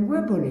precious than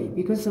verbally,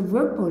 because the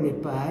verbally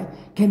part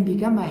can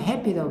become a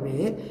habit of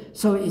it,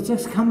 so it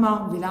just comes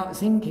out without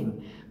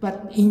thinking.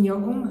 But in your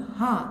own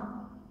heart,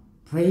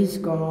 praise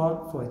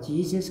God for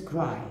Jesus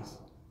Christ.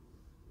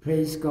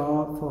 Praise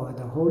God for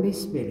the Holy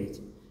Spirit.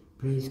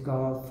 Praise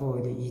God for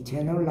the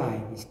eternal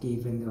life is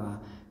given to us.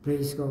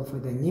 Praise God for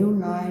the new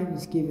life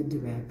is given to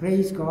us.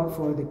 Praise God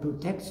for the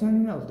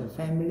protection of the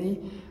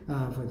family,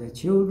 for the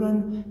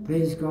children.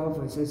 Praise God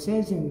for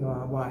success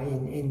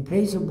in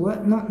place of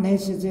work, not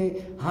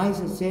necessarily high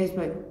success,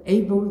 but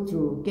able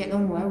to get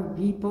on well with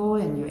people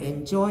and you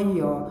enjoy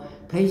your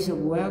place of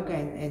work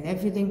and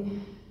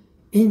everything.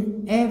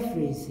 In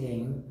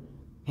everything,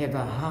 have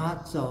a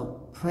heart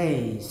of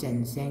praise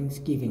and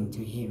thanksgiving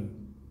to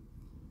Him.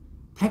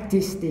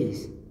 Practice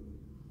this.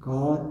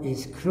 God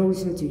is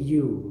closer to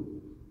you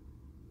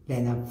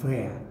than a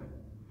prayer,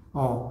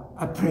 or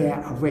a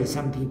prayer away.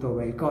 Some people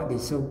say God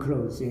is so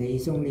close,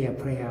 it's only a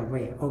prayer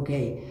away.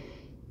 Okay,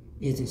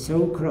 it's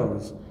so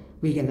close.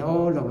 We can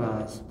all of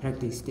us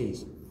practice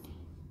this.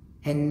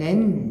 And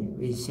then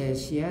it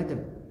says here,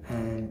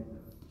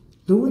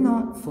 do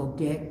not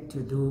forget to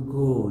do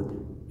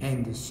good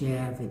and to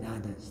share with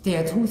others.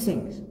 There are two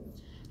things.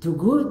 To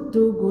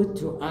do good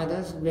to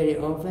others very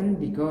often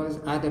because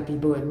other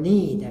people have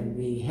need and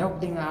we help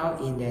them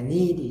out in their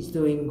need is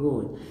doing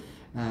good.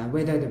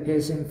 Whether the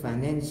person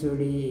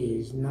financially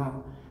is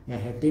not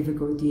have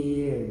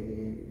difficulty,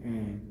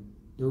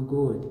 do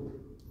good.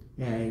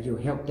 You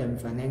help them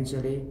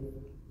financially.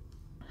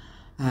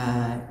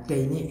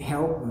 They need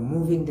help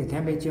moving the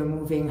temperature,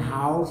 moving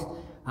house.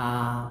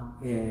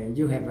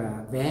 You have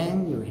a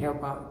van, you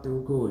help out,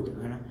 do good.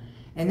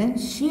 And then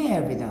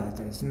share with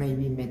others,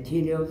 maybe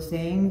material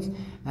things,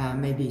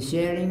 maybe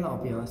sharing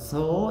of your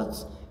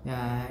thoughts,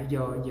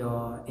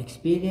 your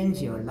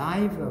experience, your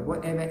life, or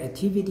whatever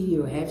activity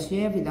you have,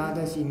 share with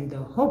others in the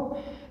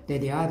hope that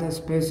the other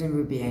person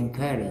will be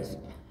encouraged.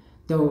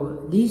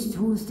 Though these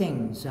two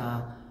things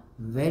are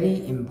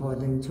very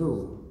important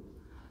too.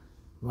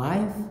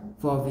 Why?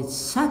 For with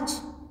such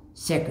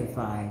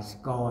sacrifice,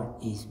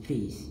 God is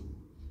pleased.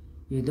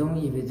 If you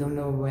don't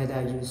know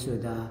whether you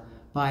should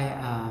buy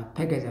a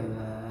packet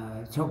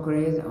of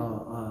chocolate or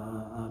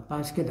a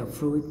basket of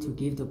fruit to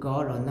give to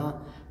God or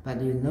not,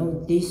 but you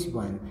know this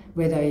one,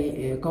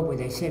 whether God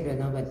will accept or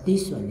not, but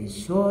this one is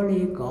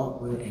surely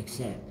God will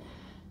accept.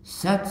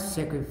 Such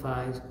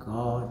sacrifice,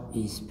 God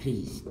is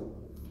pleased.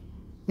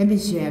 Let me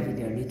share with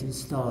you a little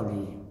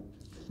story.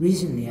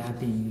 Recently, I've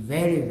been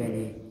very,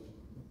 very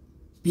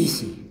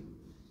busy.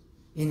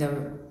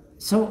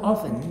 So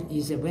often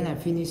is that when I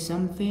finish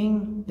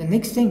something, the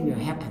next thing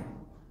will happen.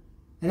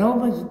 And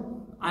almost,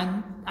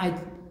 I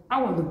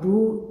out of the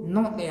blue,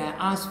 not that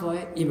I ask for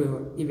it, it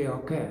will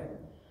occur.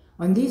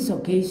 On this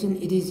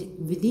occasion, it is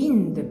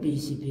within the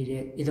busy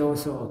period, it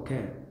also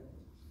occurred.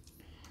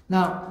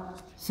 Now,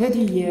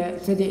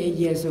 38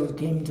 years old,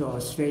 came to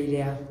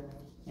Australia,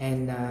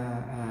 and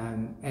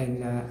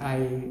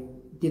I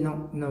did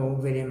not know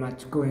very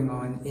much going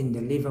on in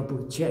the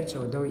Liverpool church,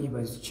 although it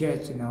was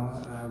church,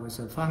 I was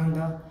a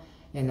founder.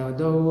 And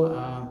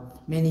although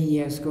many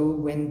years ago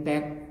went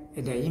back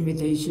at the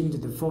invitation to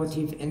the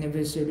 40th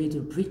anniversary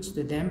to preach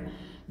to them,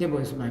 that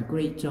was my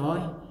great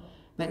joy.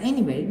 But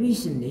anyway,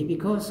 recently,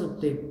 because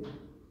of the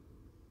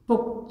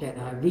book that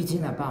I've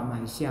written about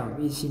myself,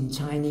 it's in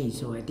Chinese,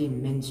 so I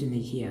didn't mention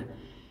it here.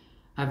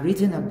 I've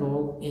written a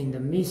book in the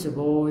midst of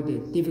all the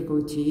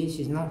difficulties.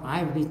 It's not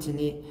I've written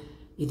it,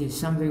 it is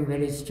something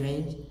very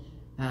strange.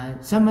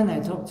 Someone I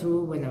talked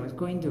to when I was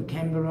going to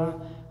Canberra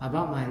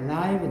about my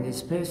life, and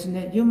this person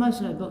that you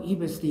must have, he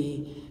was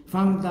the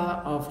founder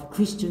of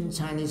Christian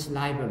Chinese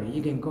Library.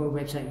 You can go to the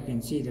website, you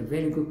can see the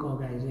very good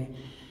organization.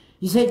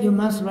 He said you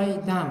must write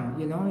it down,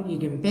 you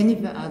can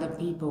benefit other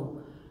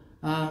people.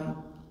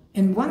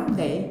 And one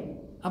day,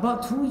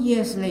 about 2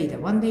 years later,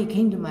 one day he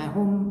came to my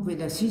home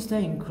with a sister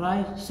in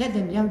Christ, said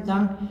them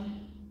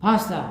down,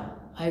 Pastor,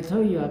 I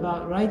told you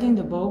about writing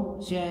the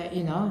book, share,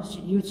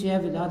 you share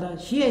with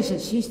others. Here is a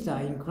sister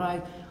in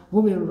Christ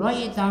who will write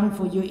it down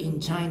for you in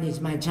Chinese.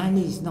 My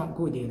Chinese is not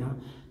good,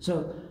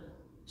 So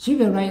she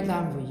will write it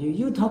down for you.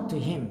 You talk to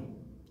him.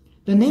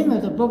 The name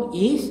of the book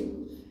is,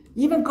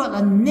 even got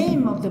a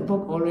name of the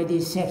book already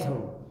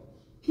settled.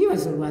 He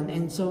was the one,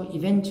 and so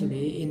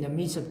eventually, in the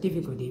midst of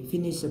difficulty,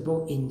 finished the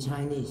book in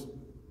Chinese.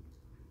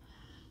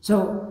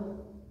 So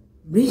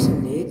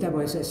recently, there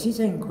was a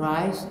sister in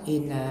Christ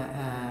in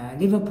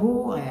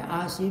Liverpool. I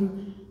asked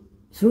him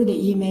through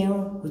the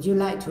email, would you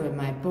like to have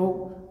my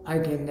book? I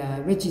can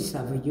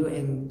register for you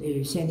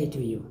and send it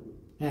to you.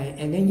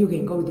 And then you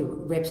can go to the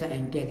website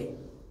and get it.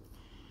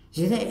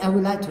 She said, I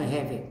would like to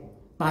have it.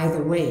 By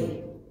the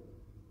way,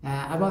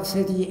 about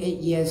 38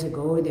 years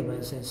ago, there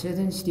was a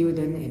certain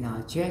student in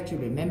our church, you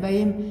remember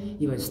him?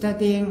 He was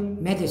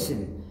studying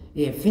medicine.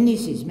 He had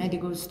finished his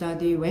medical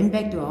study, went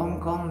back to Hong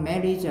Kong,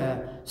 married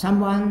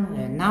someone,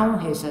 and now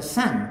has a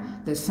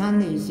son. The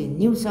son is in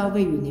New South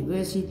Wales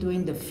University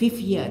doing the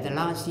 5th year, the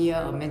last year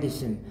of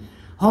medicine.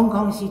 Hong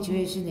Kong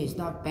situation is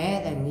not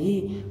bad, and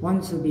he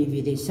wants to be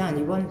with his son.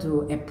 He wants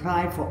to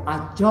apply for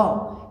a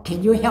job.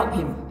 Can you help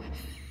him?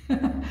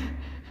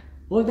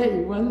 All that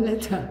in one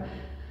letter.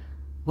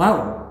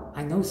 Wow,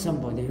 I know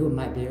somebody who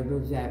might be able to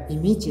do that.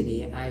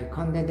 Immediately, I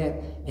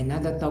contacted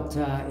another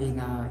doctor in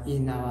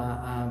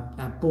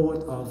our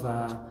board of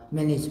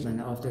management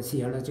of the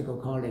theological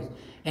college,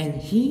 and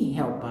he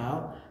helped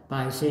out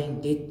by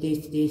saying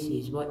this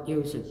is what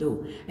you should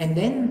do. And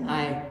then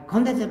I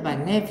contacted my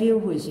nephew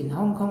who is in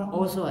Hong Kong,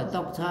 also a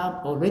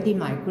doctor, already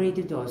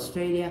migrated to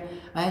Australia.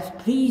 I asked,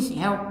 please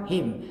help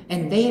him,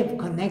 and they have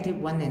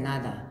connected one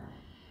another.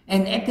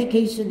 An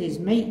application is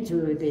made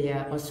to the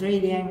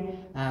Australian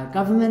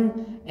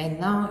government, and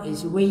now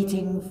is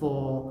waiting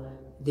for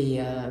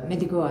the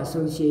Medical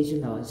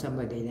Association or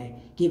somebody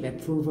that give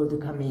approval to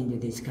come into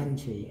this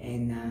country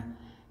and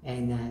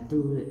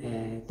do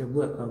the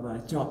work of a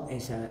job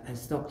as a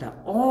doctor.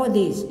 All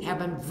this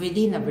happened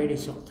within a very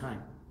short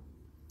time.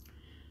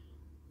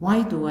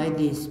 Why do I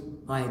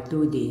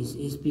do this?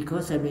 Is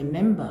because I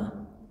remember,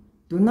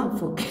 do not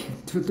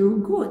forget to do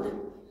good.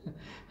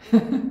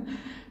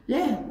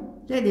 Yeah.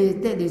 That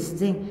is the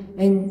thing,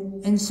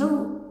 and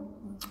so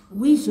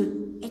we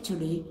should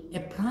actually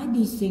apply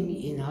these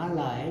things in our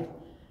life,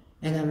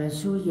 and I'm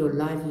sure your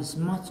life is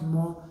much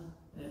more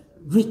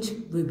rich,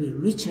 will be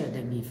richer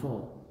than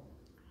before.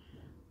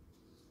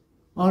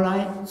 All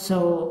right,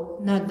 so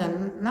now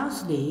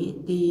lastly,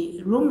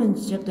 the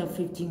Romans chapter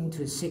 15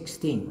 to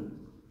 16,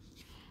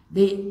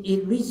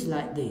 it reads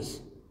like this.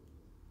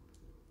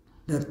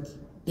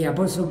 The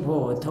Apostle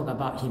Paul talked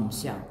about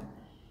himself.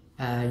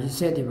 He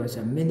said he was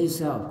a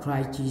minister of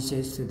Christ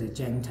Jesus to the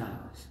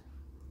Gentiles.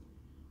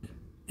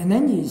 And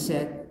then he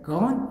said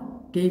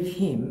God gave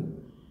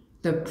him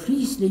the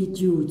priestly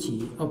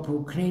duty of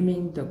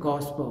proclaiming the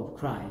gospel of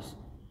Christ,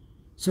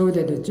 so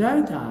that the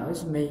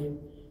Gentiles may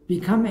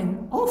become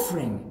an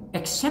offering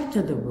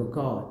acceptable to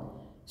God,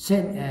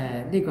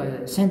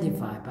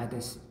 sanctified by the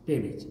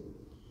Spirit.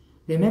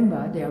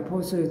 Remember, the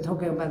apostle is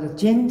talking about the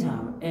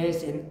Gentile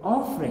as an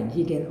offering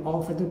he can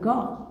offer to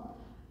God.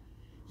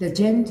 The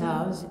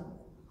Gentiles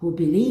who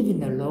believe in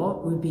the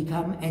Lord will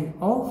become an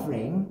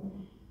offering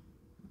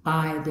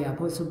by the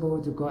Apostle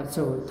Paul to God.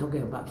 So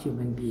talking about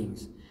human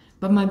beings.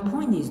 But my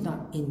point is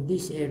not in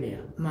this area.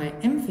 My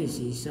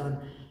emphasis on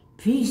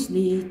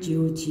priestly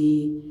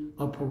duty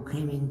of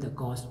proclaiming the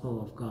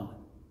gospel of God.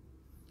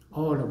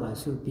 All of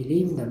us who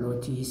believe in the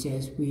Lord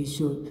Jesus, we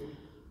should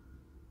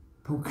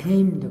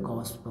proclaim the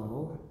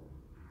gospel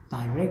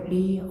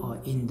directly or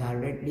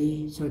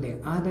indirectly so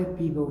that other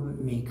people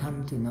may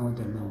come to know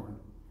the Lord.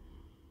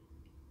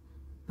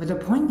 But the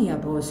point the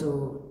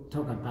apostle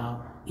talk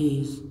about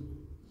is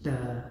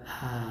the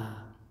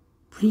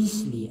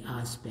priestly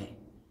aspect,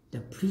 the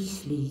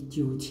priestly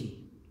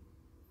duty.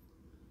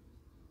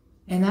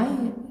 And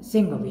I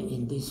think of it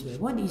in this way.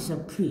 What is a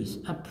priest?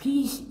 A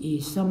priest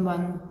is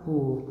someone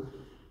who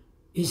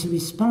is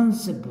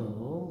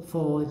responsible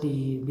for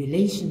the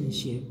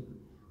relationship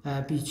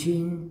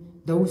between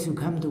those who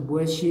come to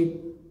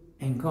worship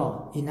and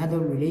God. Another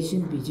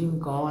relation between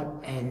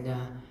God and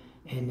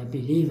the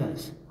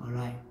believers, all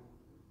right?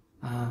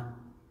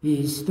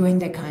 He is doing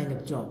that kind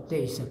of job. There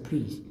is a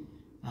priest.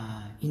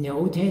 In the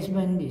Old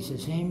Testament, it's the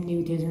same.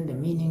 New Testament, the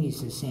meaning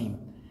is the same.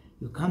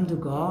 You come to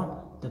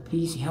God, the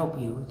priest help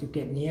you to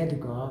get near to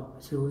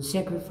God through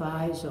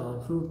sacrifice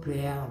or through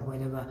prayer or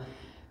whatever.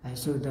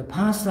 So the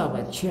pastor of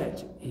a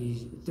church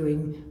is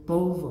doing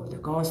both of the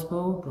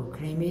gospel,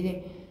 proclaiming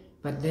it,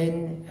 but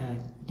then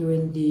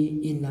doing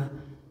the in a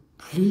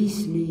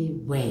priestly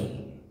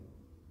way.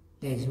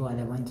 That's what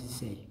I want to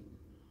say.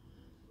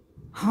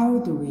 How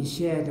do we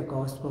share the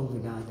gospel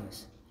with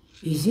others?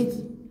 Is it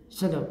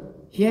sort of,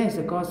 here is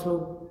the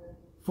gospel,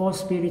 4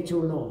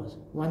 spiritual laws,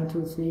 1,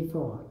 2, 3,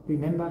 4.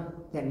 Remember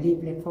that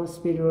leaflet, 4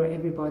 spiritual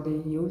everybody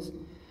use?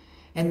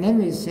 And then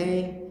we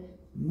say,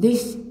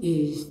 this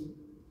is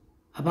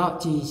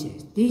about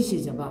Jesus. This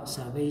is about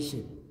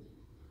salvation.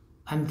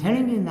 I'm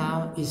telling you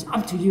now, it's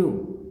up to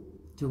you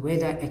to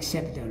whether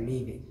accept or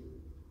leave it.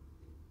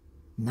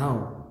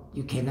 No,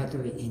 you cannot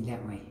do it in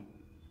that way.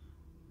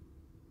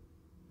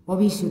 What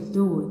we should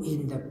do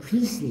in the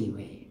priestly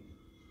way,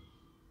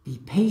 be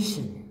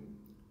patient.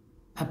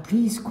 A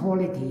priest's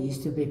quality is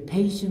to be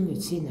patient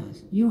with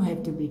sinners. You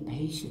have to be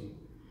patient.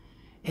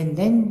 And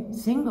then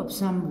think of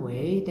some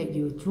way that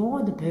you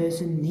draw the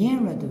person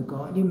nearer to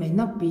God. You may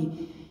not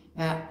be,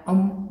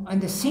 on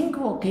the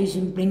single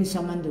occasion, bring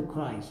someone to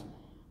Christ.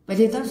 But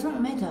it does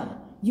not matter.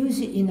 Use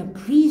it in a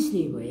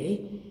priestly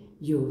way.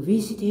 You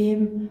visit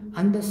him,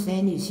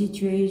 understand his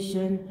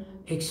situation,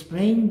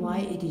 explain why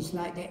it is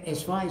like that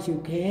as far as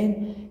you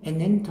can, and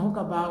then talk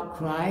about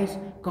Christ,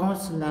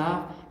 God's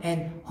love,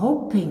 and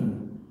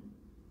hoping,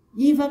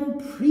 even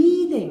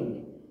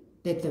pleading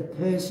that the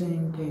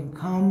person can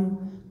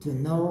come to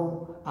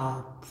know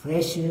our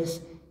precious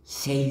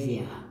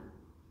Savior.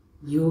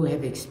 You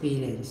have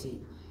experienced it.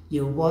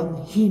 You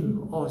want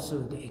him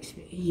also to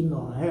him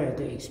or her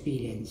to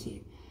experience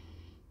it.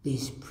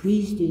 This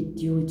priestly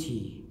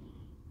duty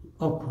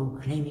of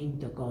proclaiming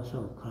the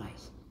gospel of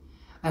Christ.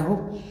 I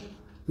hope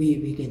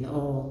we can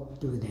all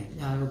do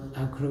that.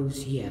 I'll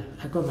close here.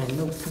 I got my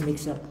notes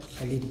mixed up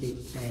a little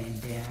bit there and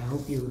there. I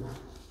hope you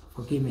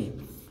forgive me.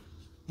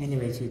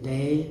 Anyway,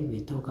 today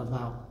we talk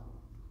about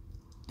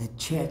the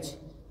church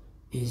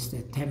is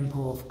the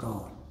temple of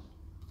God.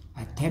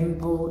 A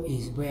temple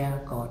is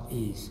where God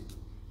is.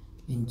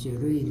 In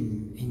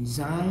Jerusalem, in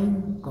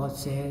Zion, God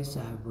says,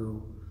 I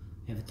will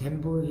have a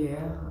temple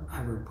here,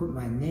 I will put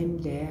my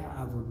name there,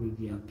 I will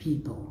be your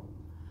people.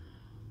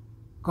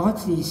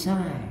 God's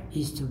desire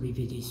is to be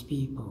with his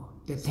people.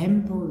 The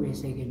temple where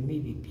they can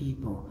meet with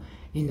people.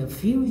 In the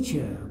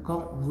future,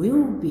 God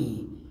will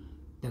be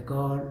the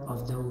God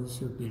of those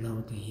who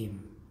belong to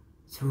him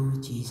through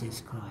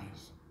Jesus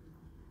Christ.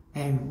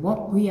 And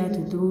what we are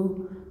to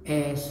do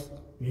as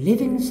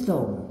living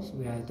stones,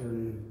 we are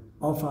to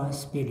offer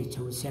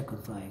spiritual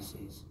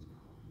sacrifices.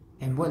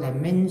 And what I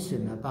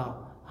mentioned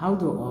about how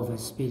to offer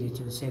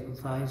spiritual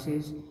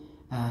sacrifices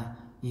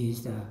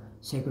is the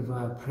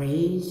sacrifice of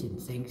praise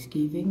and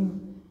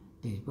thanksgiving,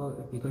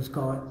 because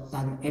God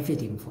done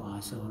everything for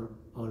us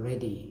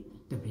already.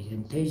 The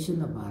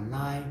presentation of our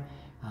life,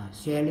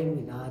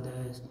 sharing with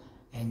others,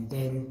 and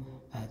then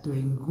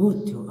doing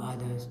good to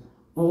others.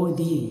 All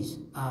these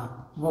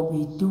are what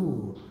we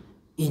do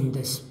in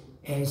the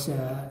as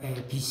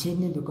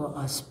presenting to God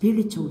are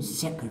spiritual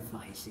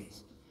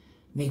sacrifices.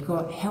 May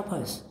God help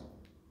us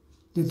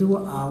to do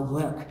our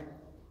work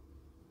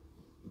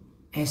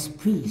as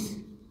priests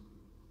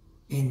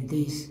in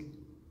this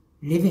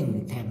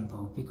living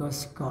temple,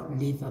 because God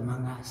lives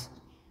among us,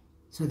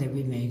 so that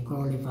we may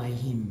glorify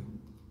him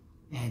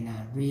and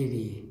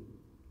really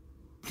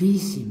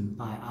please him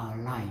by our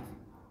life.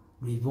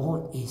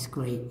 Reward is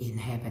great in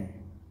heaven.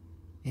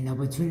 An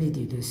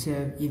opportunity to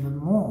serve even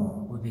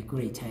more will be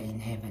greater in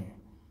heaven.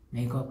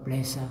 May God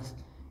bless us,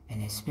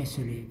 and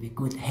especially with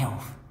good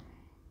health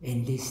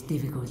in this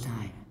difficult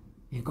time.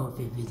 May God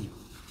be with you.